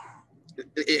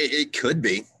 it could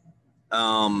be.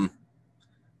 I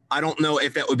don't know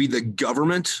if that would be the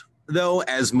government though,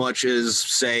 as much as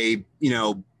say, you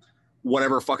know,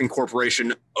 whatever fucking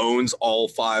corporation owns all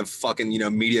 5 fucking, you know,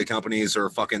 media companies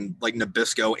or fucking like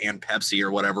Nabisco and Pepsi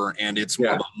or whatever. And it's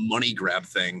more of a money grab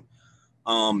thing.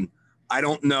 I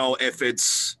don't know if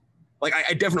it's like,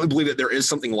 I definitely believe that there is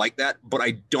something like that, but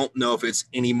I don't know if it's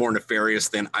any more nefarious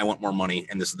than I want more money.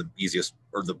 And this is the easiest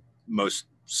or the most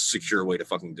secure way to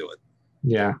fucking do it.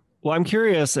 Yeah. Well, I'm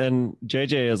curious, and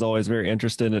JJ is always very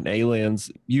interested in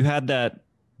aliens. You had that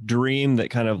dream that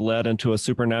kind of led into a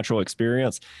supernatural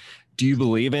experience. Do you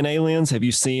believe in aliens? Have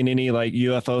you seen any like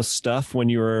UFO stuff when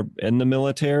you were in the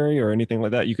military or anything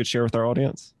like that you could share with our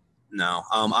audience? No,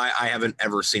 I haven't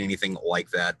ever seen anything like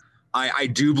that. I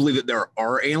do believe that there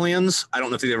are aliens. I don't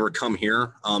know if they've ever come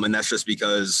here. And that's just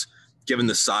because given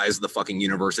the size of the fucking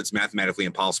universe, it's mathematically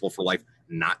impossible for life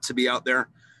not to be out there.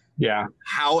 Yeah.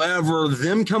 However,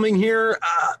 them coming here,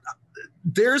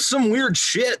 there's some weird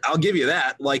shit. I'll give you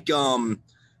that. Like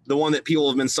the one that people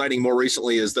have been citing more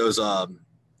recently is those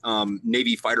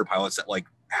Navy fighter pilots that like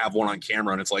have one on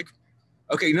camera. And it's like,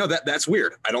 okay, no, that's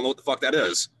weird. I don't know what the fuck that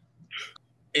is.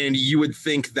 And you would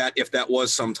think that if that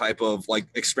was some type of like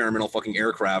experimental fucking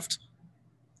aircraft,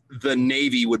 the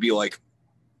Navy would be like,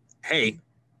 hey,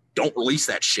 don't release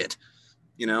that shit,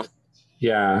 you know?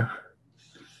 Yeah.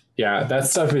 Yeah, that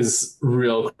stuff is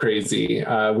real crazy,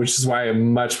 which is why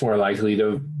I'm much more likely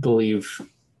to believe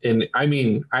in, I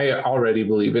mean, I already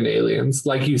believe in aliens.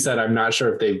 Like you said, I'm not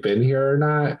sure if they've been here or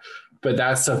not, but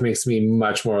that stuff makes me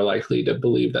much more likely to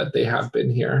believe that they have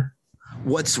been here.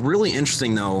 What's really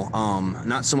interesting, though,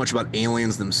 not so much about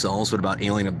aliens themselves, but about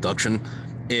alien abduction,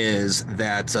 is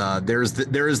that there is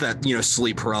that, you know,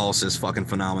 sleep paralysis fucking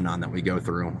phenomenon that we go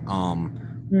through,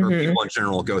 or people in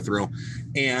general go through,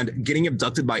 and getting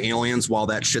abducted by aliens while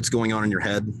that shit's going on in your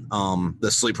head.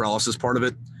 The sleep paralysis part of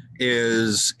it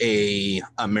is a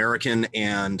American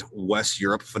and West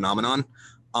Europe phenomenon.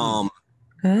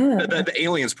 The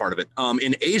aliens part of it.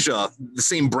 In Asia, the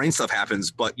same brain stuff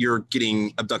happens, but you're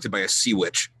getting abducted by a sea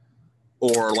witch,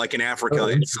 or like in Africa,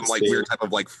 it's some like weird type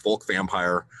of like folk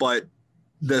vampire. But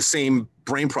the same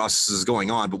brain process is going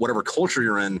on. But whatever culture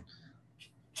you're in,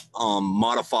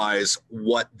 modifies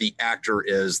what the actor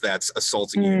is that's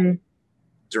assaulting you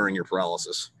during your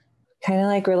paralysis. Kind of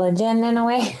like religion in a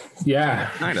way.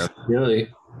 Yeah, kind of.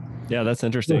 Really. Yeah, that's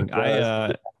interesting.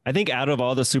 I think out of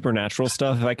all the supernatural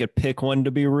stuff, if I could pick one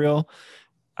to be real,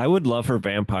 I would love for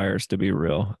vampires to be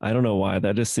real. I don't know why.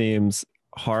 That just seems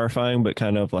horrifying, but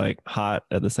kind of like hot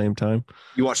at the same time.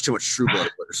 You watch too much True Blood,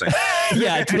 is what you're saying.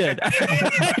 Yeah, I did.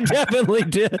 I definitely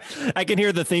did. I can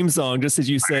hear the theme song just as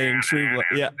you saying True Blood.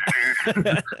 Yeah.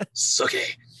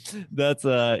 Sucky. That's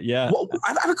yeah. Well,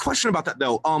 I have a question about that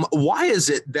though. Why is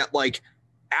it that like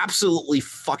absolutely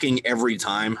fucking every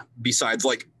time, besides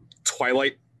like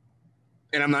Twilight,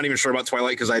 and I'm not even sure about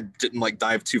Twilight because I didn't like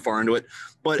dive too far into it.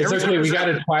 But it's okay. We got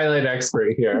a Twilight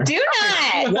expert here. Do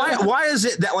not. Why is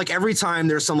it that like every time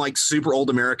there's some like super old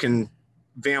American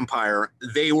vampire,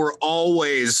 they were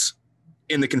always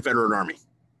in the Confederate Army?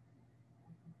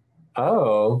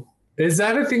 Oh, is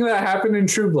that a thing that happened in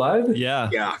True Blood?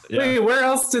 Yeah. Wait, where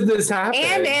else did this happen?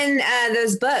 And in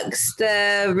those books,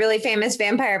 the really famous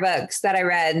vampire books that I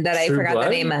read that True I forgot Blood? the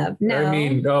name of. No. I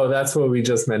mean, that's what we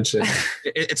just mentioned.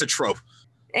 It's a trope.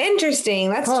 Interesting.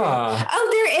 That's true. Oh,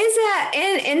 there is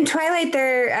in Twilight.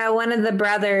 There, one of the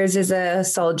brothers is a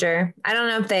soldier. I don't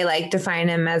know if they like define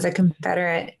him as a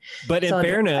Confederate. But in soldier.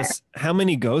 fairness, how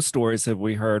many ghost stories have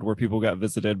we heard where people got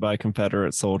visited by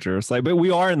Confederate soldiers? Like, but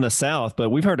we are in the South,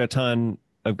 but we've heard a ton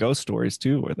of ghost stories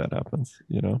too where that happens.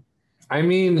 You know. I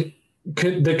mean,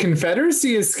 the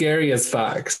Confederacy is scary as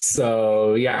fuck.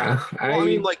 So yeah, I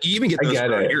mean, like you even get those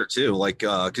around here too. Like,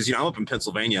 because I'm up in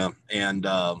Pennsylvania, and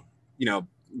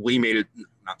Lee made it.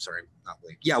 I'm sorry, not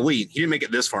Lee. Yeah, Lee. He didn't make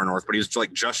it this far north, but he was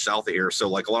like just south of here. So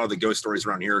like a lot of the ghost stories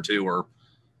around here too are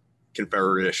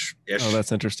Confederate-ish. Oh,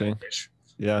 that's interesting.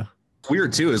 Yeah.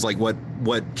 Weird too is like what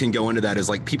can go into that is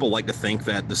like people like to think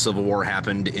that the Civil War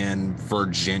happened in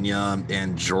Virginia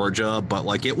and Georgia, but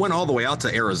like it went all the way out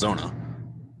to Arizona.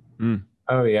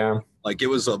 Oh yeah. Like it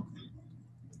was a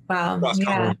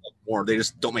war. They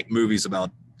just don't make movies about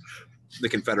the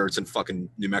Confederates in fucking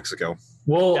New Mexico.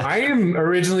 Well, I am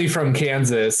originally from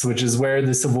Kansas, which is where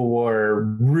the Civil War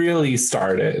really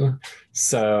started.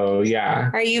 So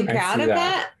yeah. Are you proud of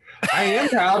that? I am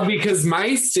proud because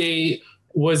my state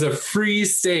was a free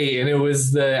state, and it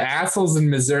was the assholes in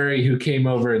Missouri who came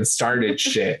over and started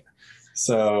shit.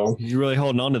 So you're really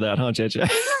holding on to that, huh,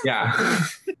 JJ? Yeah.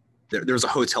 There was a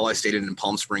hotel I stayed in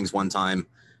Palm Springs one time,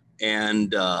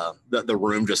 and the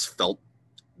room just felt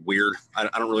weird. I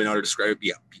don't really know how to describe it.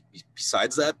 Yeah.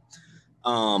 Besides that,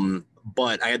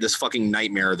 but I had this fucking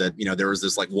nightmare that there was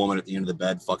this like woman at the end of the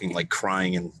bed, fucking like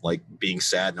crying and like being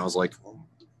sad, and I was like, well,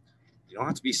 you don't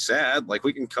have to be sad. Like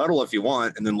we can cuddle if you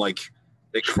want. And then like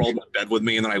they crawled in bed with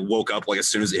me, and then I woke up like as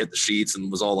soon as it hit the sheets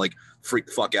and was all like freaked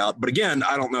the fuck out. But again,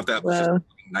 I don't know if that was just a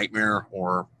nightmare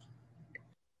or.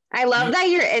 I love that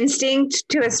your instinct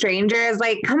to a stranger is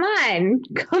like, come on,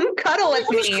 come cuddle with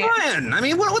me. Crying. I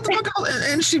mean, what the fuck?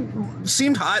 And she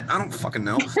seemed hot. I don't fucking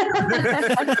know. Come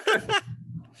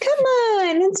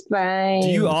on, it's fine. Do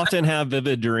you often have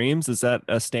vivid dreams? Is that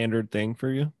a standard thing for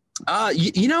you? Not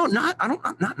a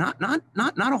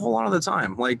whole lot of the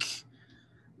time. Like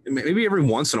maybe every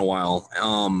once in a while.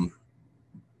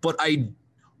 But I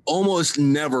almost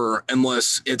never,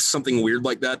 unless it's something weird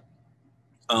like that,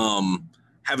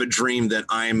 have a dream that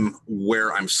I'm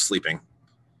where I'm sleeping.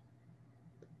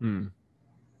 I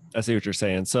see what you're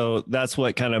saying. So that's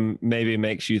what kind of maybe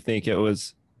makes you think it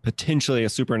was potentially a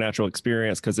supernatural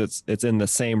experience because it's in the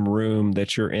same room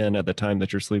that you're in at the time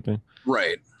that you're sleeping.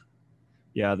 Right.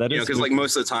 Yeah, that is because like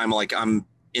most of the time, like I'm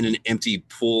in an empty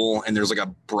pool and there's like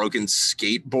a broken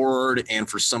skateboard, and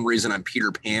for some reason I'm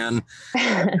Peter Pan.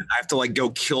 I have to like go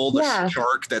kill the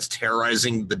shark that's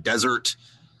terrorizing the desert.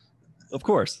 Of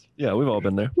course. Yeah, we've all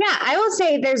been there. Yeah, I will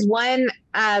say there's one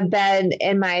bed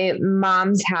in my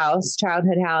mom's house,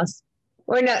 childhood house.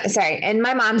 In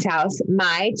my mom's house,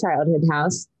 my childhood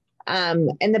house.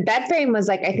 And the bed frame was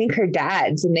like, I think her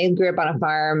dad's, and they grew up on a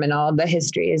farm and all the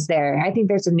history is there. I think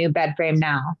there's a new bed frame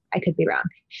now. I could be wrong.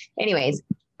 Anyways,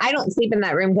 I don't sleep in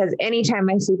that room because anytime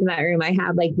I sleep in that room, I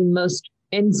have like the most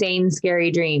insane, scary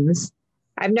dreams.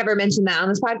 I've never mentioned that on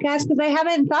this podcast because I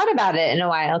haven't thought about it in a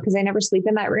while because I never sleep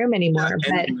in that room anymore.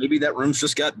 Yeah, and maybe that room's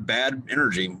just got bad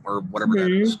energy or whatever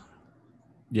that is.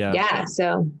 Yeah. Yeah.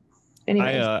 So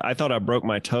anyways. I thought I broke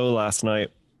my toe last night.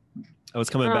 I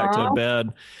was coming back to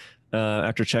bed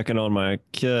after checking on my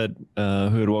kid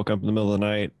who had woke up in the middle of the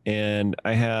night. And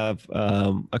I have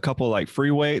a couple like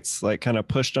free weights, like kind of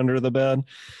pushed under the bed,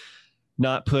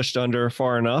 not pushed under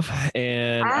far enough.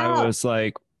 And I was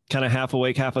like, kind of half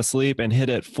awake, half asleep, and hit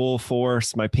it full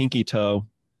force, my pinky toe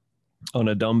on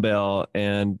a dumbbell.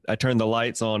 And I turned the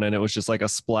lights on and it was just like a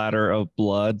splatter of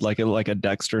blood, like a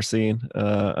Dexter scene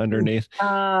underneath.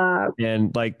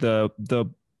 And like the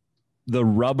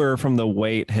rubber from the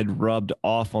weight had rubbed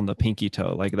off on the pinky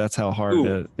toe. Like that's how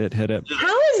hard it hit it.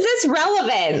 How is this this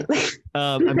relevant?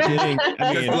 I'm kidding.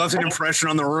 I If mean, it left an impression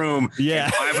on the room, yeah.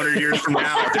 500 years from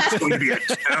now, there's going to be a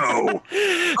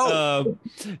toe.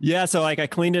 Yeah, so like I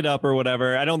cleaned it up or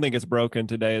whatever. I don't think it's broken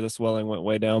today. The swelling went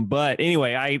way down. But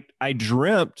anyway, I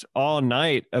dreamt all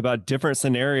night about different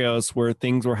scenarios where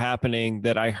things were happening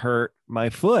that I hurt my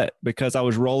foot because I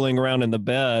was rolling around in the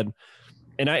bed.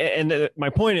 And my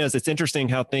point is, it's interesting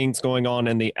how things going on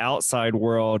in the outside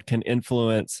world can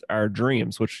influence our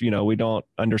dreams, which, you know, we don't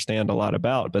understand a lot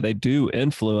about, but they do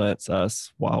influence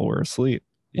us while we're asleep.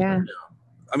 Yeah.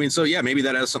 I mean, so yeah, maybe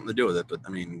that has something to do with it, but I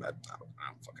mean, I don't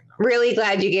fucking know. Really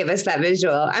glad you gave us that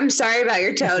visual. I'm sorry about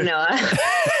your toe, Noah.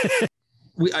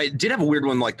 I did have a weird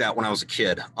one like that when I was a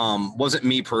kid. Wasn't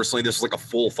me personally. This was like a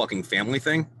full fucking family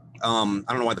thing. I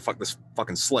don't know why the fuck this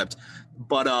fucking slipped,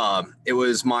 but it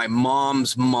was my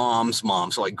mom's mom,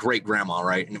 so like great grandma,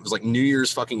 right? And it was like New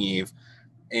Year's fucking Eve,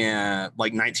 and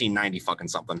like 1990 fucking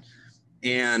something.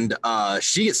 And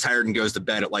she gets tired and goes to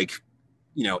bed at like,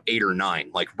 you know, 8 or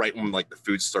 9, like right when like the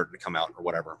food's starting to come out or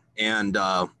whatever. And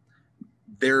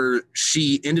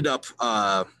she ended up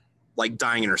like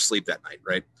dying in her sleep that night,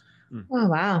 right? Oh,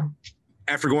 wow.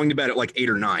 After going to bed at like 8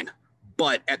 or 9.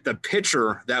 But at the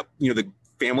picture that, you know, the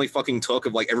family fucking took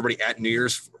of like everybody at New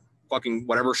Year's fucking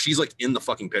whatever, she's like in the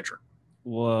fucking picture.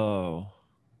 Whoa.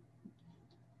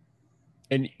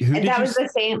 And that was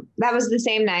the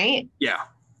same night? Yeah.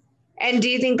 And do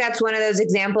you think that's one of those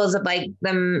examples of like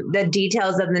the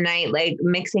details of the night, like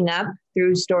mixing up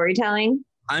through storytelling?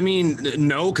 I mean,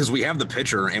 no, because we have the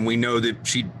picture and we know that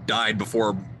she died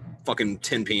before fucking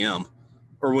 10 p.m.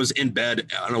 or was in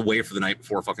bed and away for the night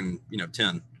before fucking, you know,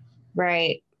 10.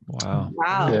 Right. Wow.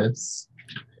 Yes.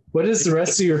 What does the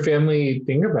rest of your family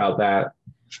think about that?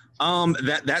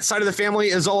 That side of the family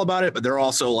is all about it, but they're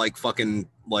also like fucking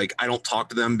like I don't talk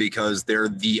to them because they're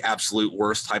the absolute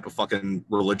worst type of fucking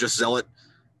religious zealot.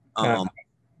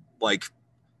 Like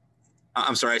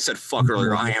I'm sorry, I said fuck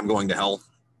earlier. I am going to hell,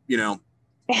 you know.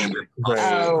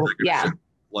 Oh, yeah.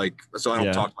 Like so, I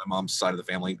don't talk to my mom's side of the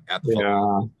family at the phone.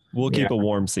 Yeah. We'll keep a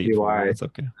warm seat. It's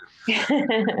okay.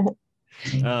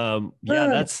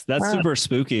 That's super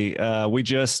spooky. We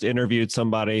just interviewed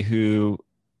somebody who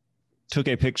took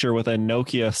a picture with a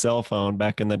Nokia cell phone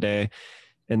back in the day,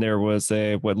 and there was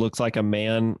what looks like a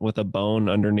man with a bone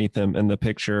underneath him in the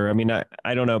picture. I mean,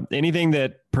 I don't know, anything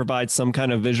that provides some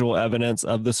kind of visual evidence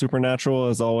of the supernatural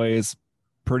is always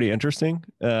pretty interesting,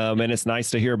 and it's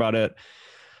nice to hear about it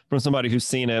from somebody who's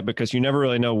seen it, because you never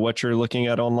really know what you're looking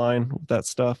at online with that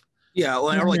stuff. Yeah,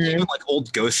 or like even like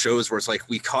old ghost shows where it's like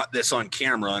we caught this on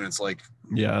camera, and it's like,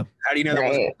 yeah, how do you know that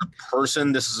wasn't a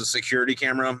person? This is a security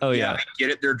camera. Oh yeah, I get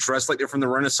it. They're dressed like they're from the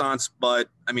Renaissance, but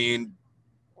I mean,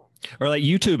 or like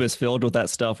YouTube is filled with that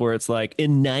stuff where it's like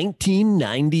in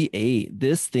 1998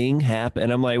 this thing happened,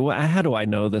 and I'm like, well, how do I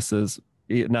know this is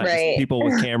not just people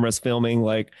with cameras filming?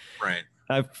 Like, right.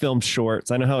 I've filmed shorts.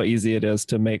 I know how easy it is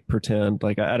to make pretend.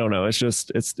 Like, I don't know. It's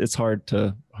just, it's hard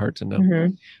to know.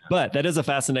 Mm-hmm. But that is a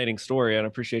fascinating story, and I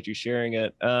appreciate you sharing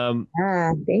it.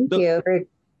 Thank you.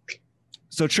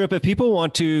 So Trip, if people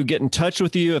want to get in touch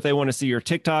with you, if they want to see your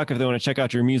TikTok, if they want to check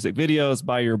out your music videos,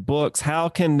 buy your books, how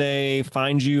can they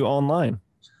find you online?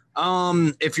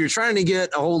 If you're trying to get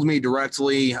a hold of me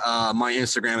directly, my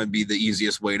Instagram would be the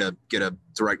easiest way to get a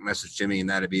direct message to me, and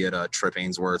that'd be at Trip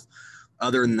Ainsworth.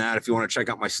 Other than that, if you want to check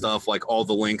out my stuff, like all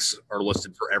the links are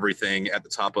listed for everything at the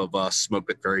top of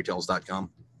smokepitfairytales.com.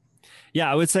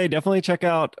 Yeah, I would say definitely check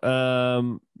out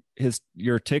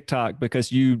your TikTok,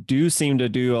 because you do seem to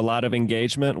do a lot of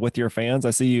engagement with your fans. I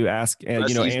see you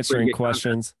answering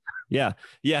questions. Yeah,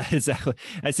 exactly.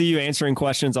 I see you answering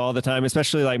questions all the time,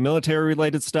 especially like military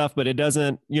related stuff, but it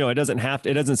doesn't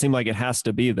seem like it has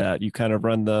to be that. You kind of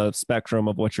run the spectrum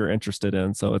of what you're interested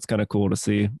in. So it's kind of cool to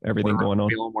see everything going on.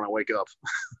 When I wake up.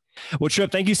 Well,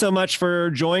 Trip, thank you so much for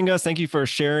joining us. Thank you for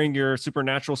sharing your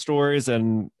supernatural stories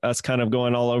and us kind of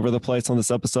going all over the place on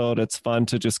this episode. It's fun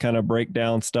to just kind of break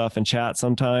down stuff and chat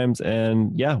sometimes.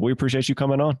 And yeah, we appreciate you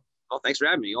coming on. Oh, thanks for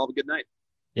having me. You all have a good night.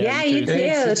 Yeah, you too.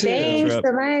 Thanks so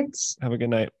much. Have a good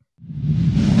night.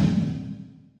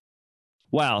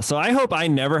 Wow. So I hope I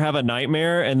never have a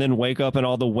nightmare and then wake up and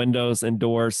all the windows and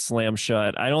doors slam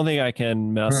shut. I don't think I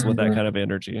can mess with that kind of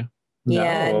energy.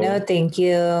 Yeah, no, thank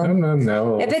you.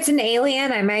 No. If it's an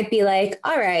alien, I might be like,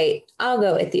 all right, I'll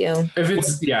go with you. If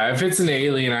it's an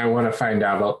alien, I want to find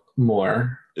out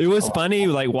more. It was funny,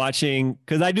 like watching,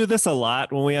 because I do this a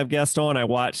lot when we have guests on. I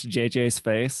watch JJ's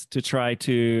face to try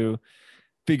to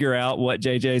figure out what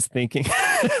JJ's thinking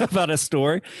about a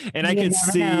story. And I could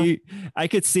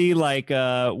see like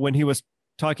when he was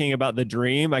talking about the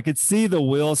dream, I could see the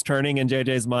wheels turning in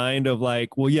JJ's mind of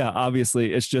like, well, yeah,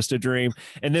 obviously it's just a dream.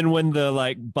 And then when the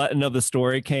like button of the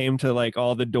story came to like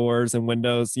all the doors and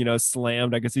windows, you know,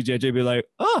 slammed, I could see JJ be like,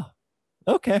 oh,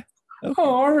 okay. Oh,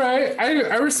 all right.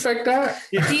 I respect that.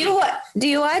 Do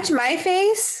you watch My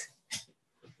Face?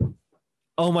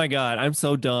 Oh my God, I'm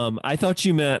so dumb. I thought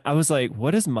you meant, I was like,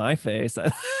 what is My Face?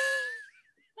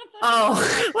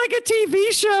 Oh, like a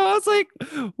TV show. I was like,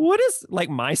 what is like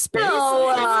MySpace? No,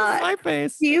 My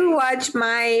Face. Do you watch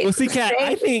My Well, see, Kat,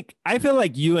 I feel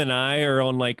like you and I are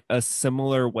on like a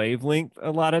similar wavelength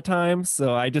a lot of times.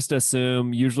 So I just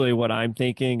assume usually what I'm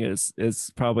thinking is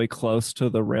probably close to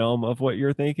the realm of what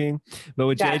you're thinking. But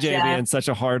with JJ being such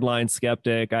a hardline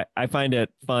skeptic, I find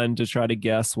it fun to try to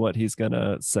guess what he's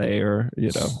gonna say or, you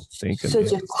know, think.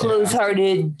 Such a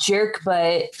close-hearted jerk,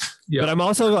 but But I'm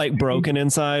also like broken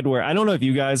inside where I don't know if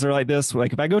you guys are like this.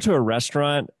 Like if I go to a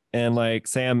restaurant and like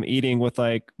say I'm eating with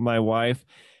like my wife,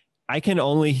 I can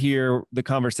only hear the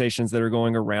conversations that are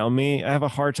going around me. I have a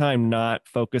hard time not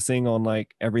focusing on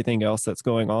like everything else that's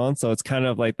going on. So it's kind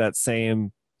of like that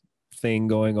same thing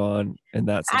going on in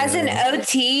that scenario. As an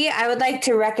OT, I would like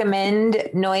to recommend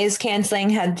noise canceling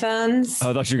headphones.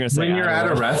 Oh, I thought you were going to say when you're at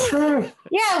a restaurant?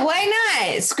 Yeah, why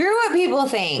not? Screw what people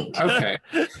think. Okay.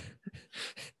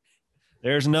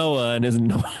 There's Noah and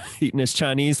eating his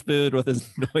Chinese food with his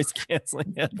noise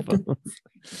canceling headphones.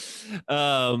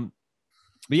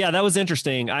 But yeah, that was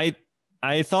interesting. I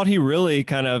thought he really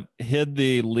kind of hid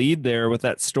the lead there with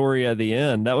that story at the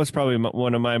end. That was probably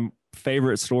one of my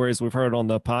favorite stories we've heard on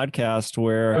the podcast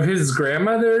where of his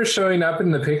grandmother showing up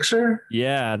in the picture.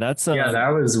 Yeah, that's that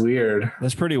was weird.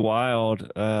 That's pretty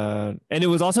wild. And it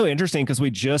was also interesting because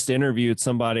we just interviewed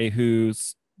somebody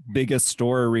whose biggest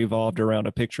story revolved around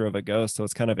a picture of a ghost. So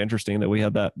it's kind of interesting that we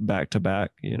had that back to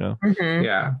back, you know? Mm-hmm.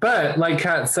 Yeah. But like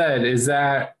Kat said,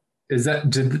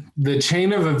 did the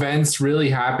chain of events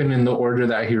really happen in the order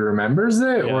that he remembers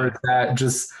it? Yeah. Or is that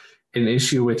just an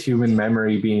issue with human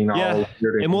memory being all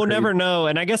weird and we'll crazy? never know.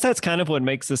 And I guess that's kind of what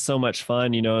makes this so much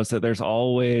fun, you know, is that there's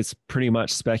always pretty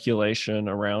much speculation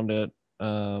around it.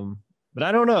 But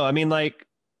I don't know. I mean, like,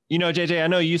 you know, JJ, I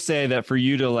know you say that for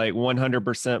you to like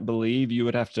 100% believe, you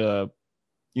would have to,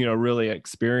 you know, really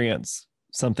experience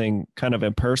something kind of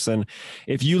in person.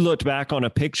 If you looked back on a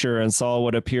picture and saw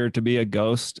what appeared to be a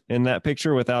ghost in that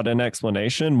picture without an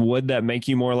explanation, would that make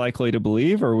you more likely to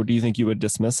believe, or do you think you would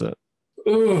dismiss it?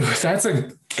 Ooh, that's a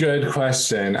good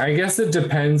question. I guess it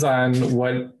depends on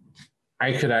what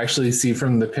I could actually see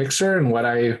from the picture and what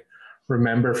I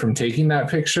remember from taking that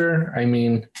picture. I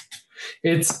mean,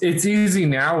 it's easy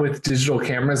now with digital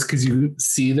cameras because you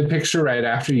see the picture right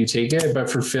after you take it, but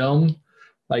for film,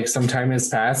 like some time has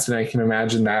passed and I can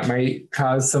imagine that might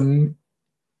cause some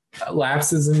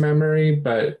lapses in memory.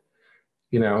 But,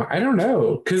 you know, I don't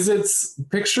know, because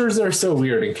pictures are so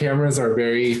weird and cameras are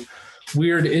very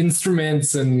weird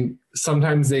instruments, and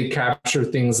sometimes they capture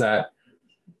things that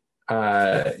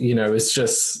you know, it's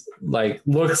just like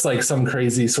looks like some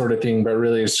crazy sort of thing, but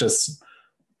really it's just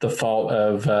the fault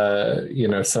of you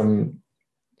know, some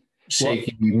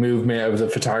shaky movement of the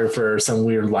photographer or some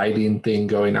weird lighting thing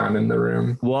going on in the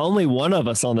room. Well, only one of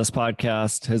us on this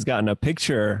podcast has gotten a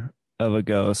picture of a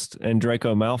ghost and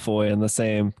Draco Malfoy in the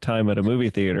same time at a movie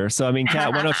theater. So, I mean,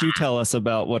 Kat, why don't you tell us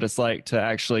about what it's like to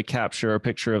actually capture a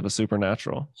picture of the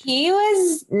supernatural? He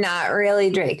was not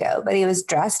really Draco, but he was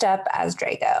dressed up as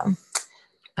Draco.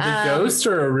 The ghost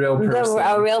or a real person?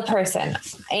 A real person.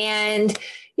 And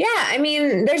yeah, I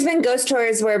mean, there's been ghost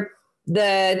tours where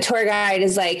the tour guide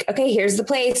is like, okay, here's the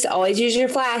place. Always use your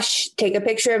flash. Take a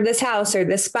picture of this house or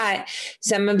this spot.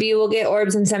 Some of you will get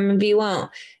orbs and some of you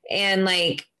won't. And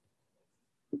like,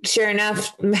 sure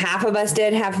enough, half of us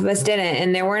did, half of us didn't.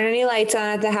 And there weren't any lights on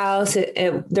at the house.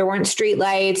 There weren't street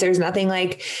lights. There's nothing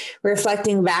like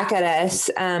reflecting back at us.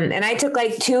 And I took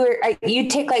like you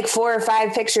take like 4 or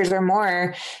 5 pictures or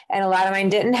more. And a lot of mine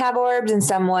didn't have orbs and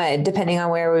some would, depending on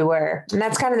where we were. And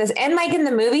that's kind of this. And like in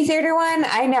the movie theater one,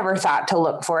 I never thought to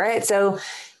look for it. So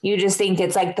you just think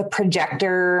it's like the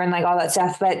projector and like all that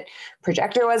stuff, but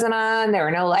projector wasn't on. There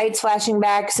were no lights flashing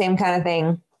back, same kind of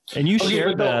thing. And you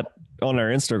shared that on our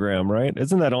Instagram, right?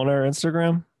 Isn't that on our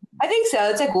Instagram? I think so.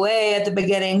 It's like way at the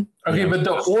beginning. Okay, but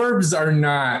the orbs are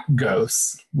not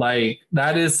ghosts. Like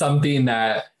that is something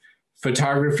that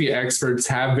photography experts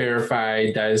have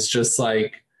verified that is just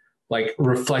like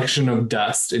reflection of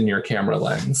dust in your camera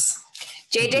lens.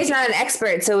 JJ's not an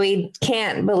expert, so we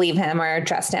can't believe him or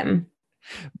trust him.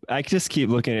 I just keep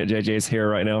looking at JJ's hair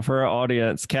right now. For our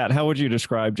audience, Kat, how would you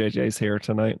describe JJ's hair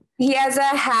tonight? He has a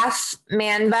half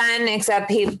man bun,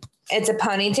 except it's a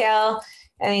ponytail,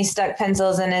 and he stuck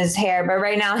pencils in his hair. But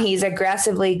right now he's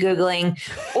aggressively Googling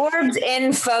orbs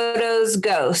in photos,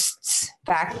 ghosts,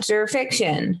 fact or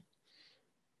fiction.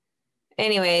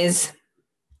 Anyways.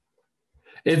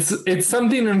 It's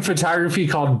something in photography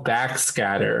called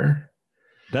backscatter.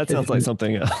 That sounds like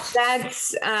something else.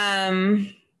 That's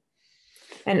an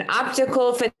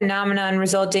optical phenomenon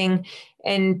resulting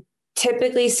in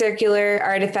typically circular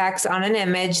artifacts on an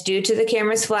image due to the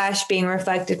camera's flash being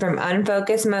reflected from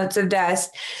unfocused motes of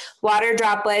dust, water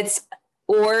droplets,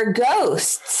 or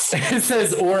ghosts. It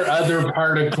says or other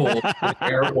particles,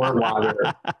 air or water.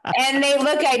 And they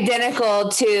look identical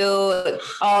to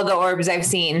all the orbs I've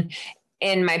seen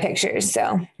in my pictures.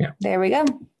 So There we go.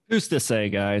 Who's to say,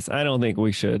 guys? I don't think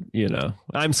we should,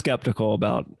 I'm skeptical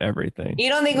about everything. You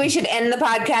don't think we should end the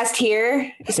podcast here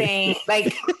saying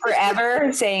like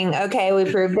forever saying, okay,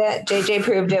 we proved it. JJ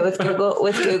proved it with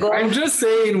Google. I'm just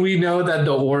saying we know that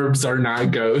the orbs are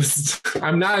not ghosts.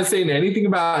 I'm not saying anything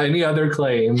about any other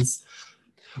claims.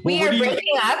 We are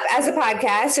breaking up as a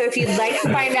podcast. So if you'd like to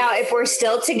find out if we're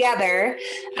still together,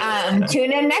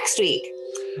 tune in next week.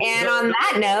 And on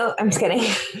that note, I'm just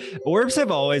kidding. Orbs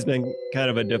have always been kind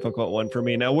of a difficult one for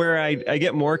me. Now, where I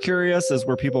get more curious is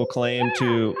where people claim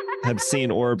to have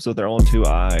seen orbs with their own two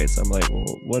eyes. I'm like, well,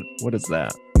 what is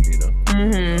that?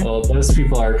 Mm-hmm. Well, those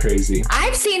people are crazy.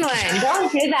 I've seen one.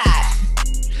 Don't do that.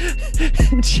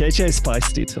 JJ's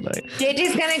feisty tonight.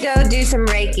 JJ's gonna go do some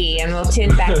Reiki, and we'll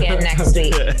tune back in next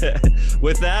week.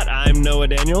 With that, I'm Noah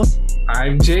Daniels.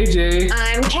 I'm JJ.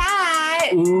 I'm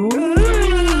Kat. Ooh.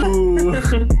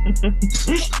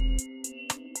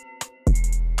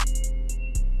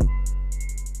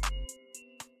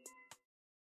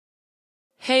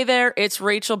 Hey there, it's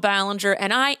Rachel Ballinger,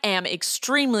 and I am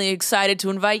extremely excited to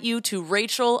invite you to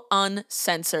Rachel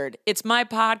Uncensored. It's my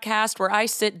podcast where I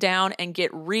sit down and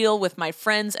get real with my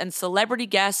friends and celebrity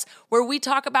guests, where we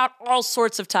talk about all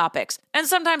sorts of topics. And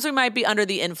sometimes we might be under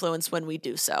the influence when we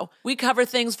do so. We cover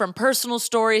things from personal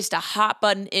stories to hot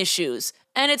button issues.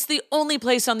 And it's the only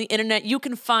place on the internet you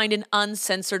can find an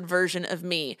uncensored version of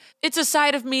me. It's a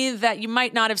side of me that you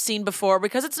might not have seen before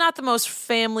because it's not the most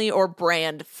family or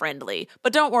brand friendly.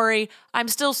 But don't worry, I'm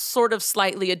still sort of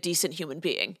slightly a decent human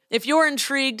being. If you're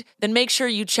intrigued, then make sure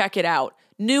you check it out.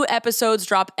 New episodes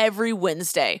drop every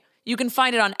Wednesday. You can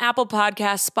find it on Apple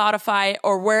Podcasts, Spotify,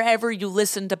 or wherever you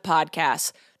listen to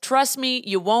podcasts. Trust me,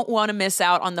 you won't want to miss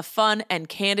out on the fun and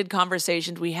candid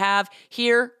conversations we have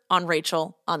here on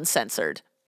Rachel Uncensored.